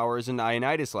releasing Flowers and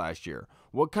Ioannidis last year.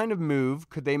 What kind of move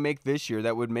could they make this year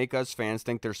that would make us fans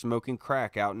think they're smoking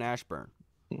crack out in Ashburn?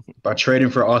 By trading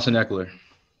for Austin Eckler.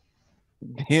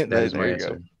 Yeah, that is my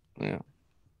answer. Yeah.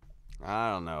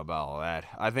 I don't know about all that.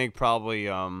 I think probably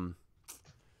I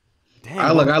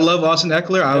love Austin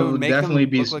Eckler. I would definitely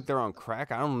be look like they're on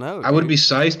crack. I don't know. I would be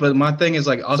psyched, but my thing is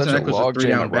like Austin Eckler's a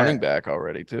 3-down running back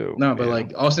already too. No, but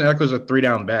like Austin Eckler's a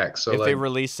 3-down back. So if like, they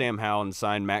release Sam Howell and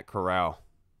sign Matt Corral,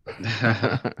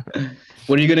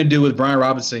 what are you gonna do with Brian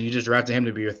Robinson? You just drafted him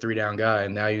to be your 3-down guy,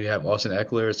 and now you have Austin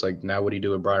Eckler. It's like, now what do you do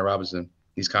with Brian Robinson?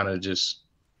 He's kind of just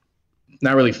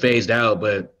not really phased out,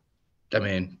 but I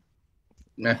mean,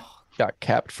 got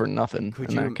capped for nothing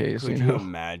in that case. Could you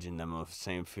imagine them on the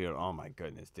same field? Oh my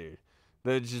goodness, dude.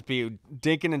 They'd just be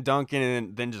dinking and dunking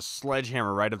and then just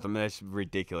sledgehammer right up the middle. That's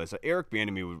ridiculous. Eric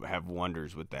Bieniemy would have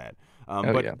wonders with that.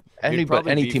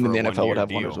 Any team in the NFL would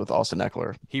have wonders with Austin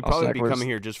Eckler. He'd probably be coming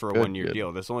here just for a one-year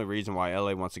deal. That's the only reason why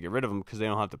LA wants to get rid of him, because they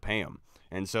don't have to pay him.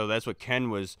 And so that's what Ken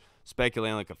was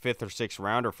speculating, like a 5th or 6th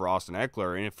rounder for Austin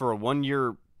Eckler. And for a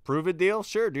 1-year prove-it deal,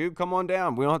 sure, dude, come on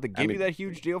down. We don't have to give you that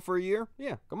huge deal for a year.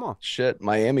 Yeah, come on. Shit,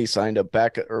 Miami traded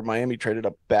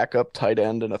a backup tight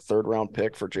end and a 3rd-round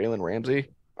pick for Jalen Ramsey.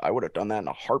 I would have done that in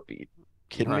a heartbeat.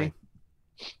 Kidding me?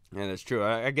 Yeah, that's true.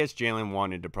 I guess Jalen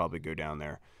wanted to probably go down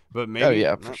there. But maybe,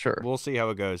 for sure. We'll see how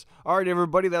it goes. All right,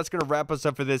 everybody, that's going to wrap us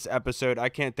up for this episode. I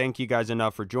can't thank you guys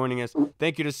enough for joining us.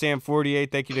 Thank you to Sam Fortier.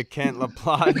 Thank you to Kent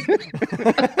Platte.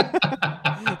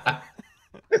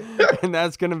 And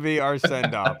that's going to be our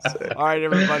send-off. All right,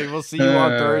 everybody, we'll see you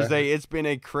on Thursday. It's been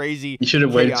a crazy... You should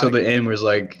have waited till the end where it's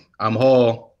like, I'm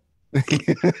Hall.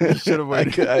 You should have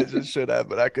waited. I just should have,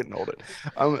 but I couldn't hold it.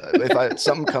 If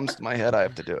something comes to my head, I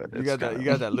have to do it. You got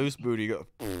that loose booty. You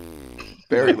go...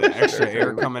 Very the extra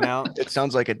air coming out. It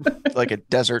sounds like a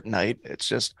desert night. It's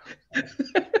just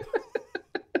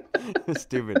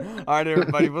stupid. All right,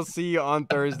 everybody. We'll see you on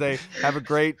Thursday. Have a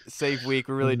great, safe week.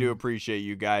 We really do appreciate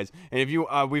you guys. And if you,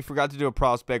 we forgot to do a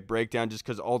prospect breakdown just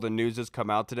because all the news has come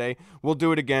out today. We'll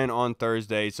do it again on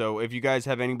Thursday. So if you guys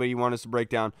have anybody you want us to break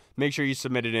down, make sure you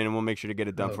submit it in, and we'll make sure to get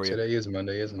it done for you. Today is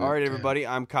Monday, isn't it? All right, everybody.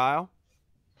 I'm Kyle.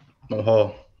 I'm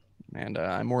Hall. And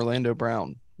I'm Orlando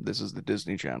Brown. This is the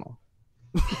Disney Channel.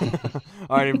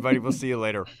 All right, everybody. We'll see you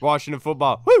later. Washington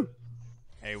football. Woo!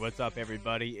 Hey, what's up,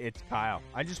 everybody? It's Kyle.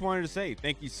 I just wanted to say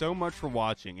thank you so much for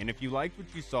watching. And if you liked what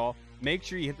you saw, make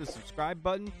sure you hit the subscribe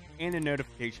button and the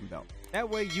notification bell. That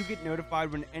way you get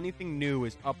notified when anything new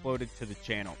is uploaded to the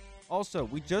channel. Also,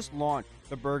 we just launched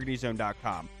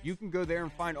theburgundyzone.com. You can go there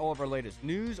and find all of our latest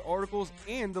news, articles,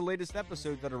 and the latest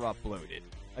episodes that are uploaded.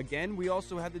 Again, we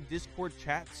also have the Discord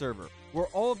chat server, where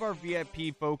all of our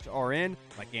VIP folks are in,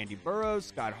 like Andy Burrows,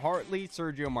 Scott Hartley,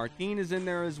 Sergio Martin is in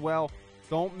there as well.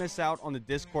 Don't miss out on the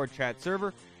Discord chat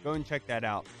server. Go and check that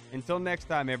out. Until next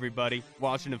time, everybody,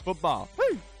 Washington football.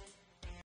 Woo!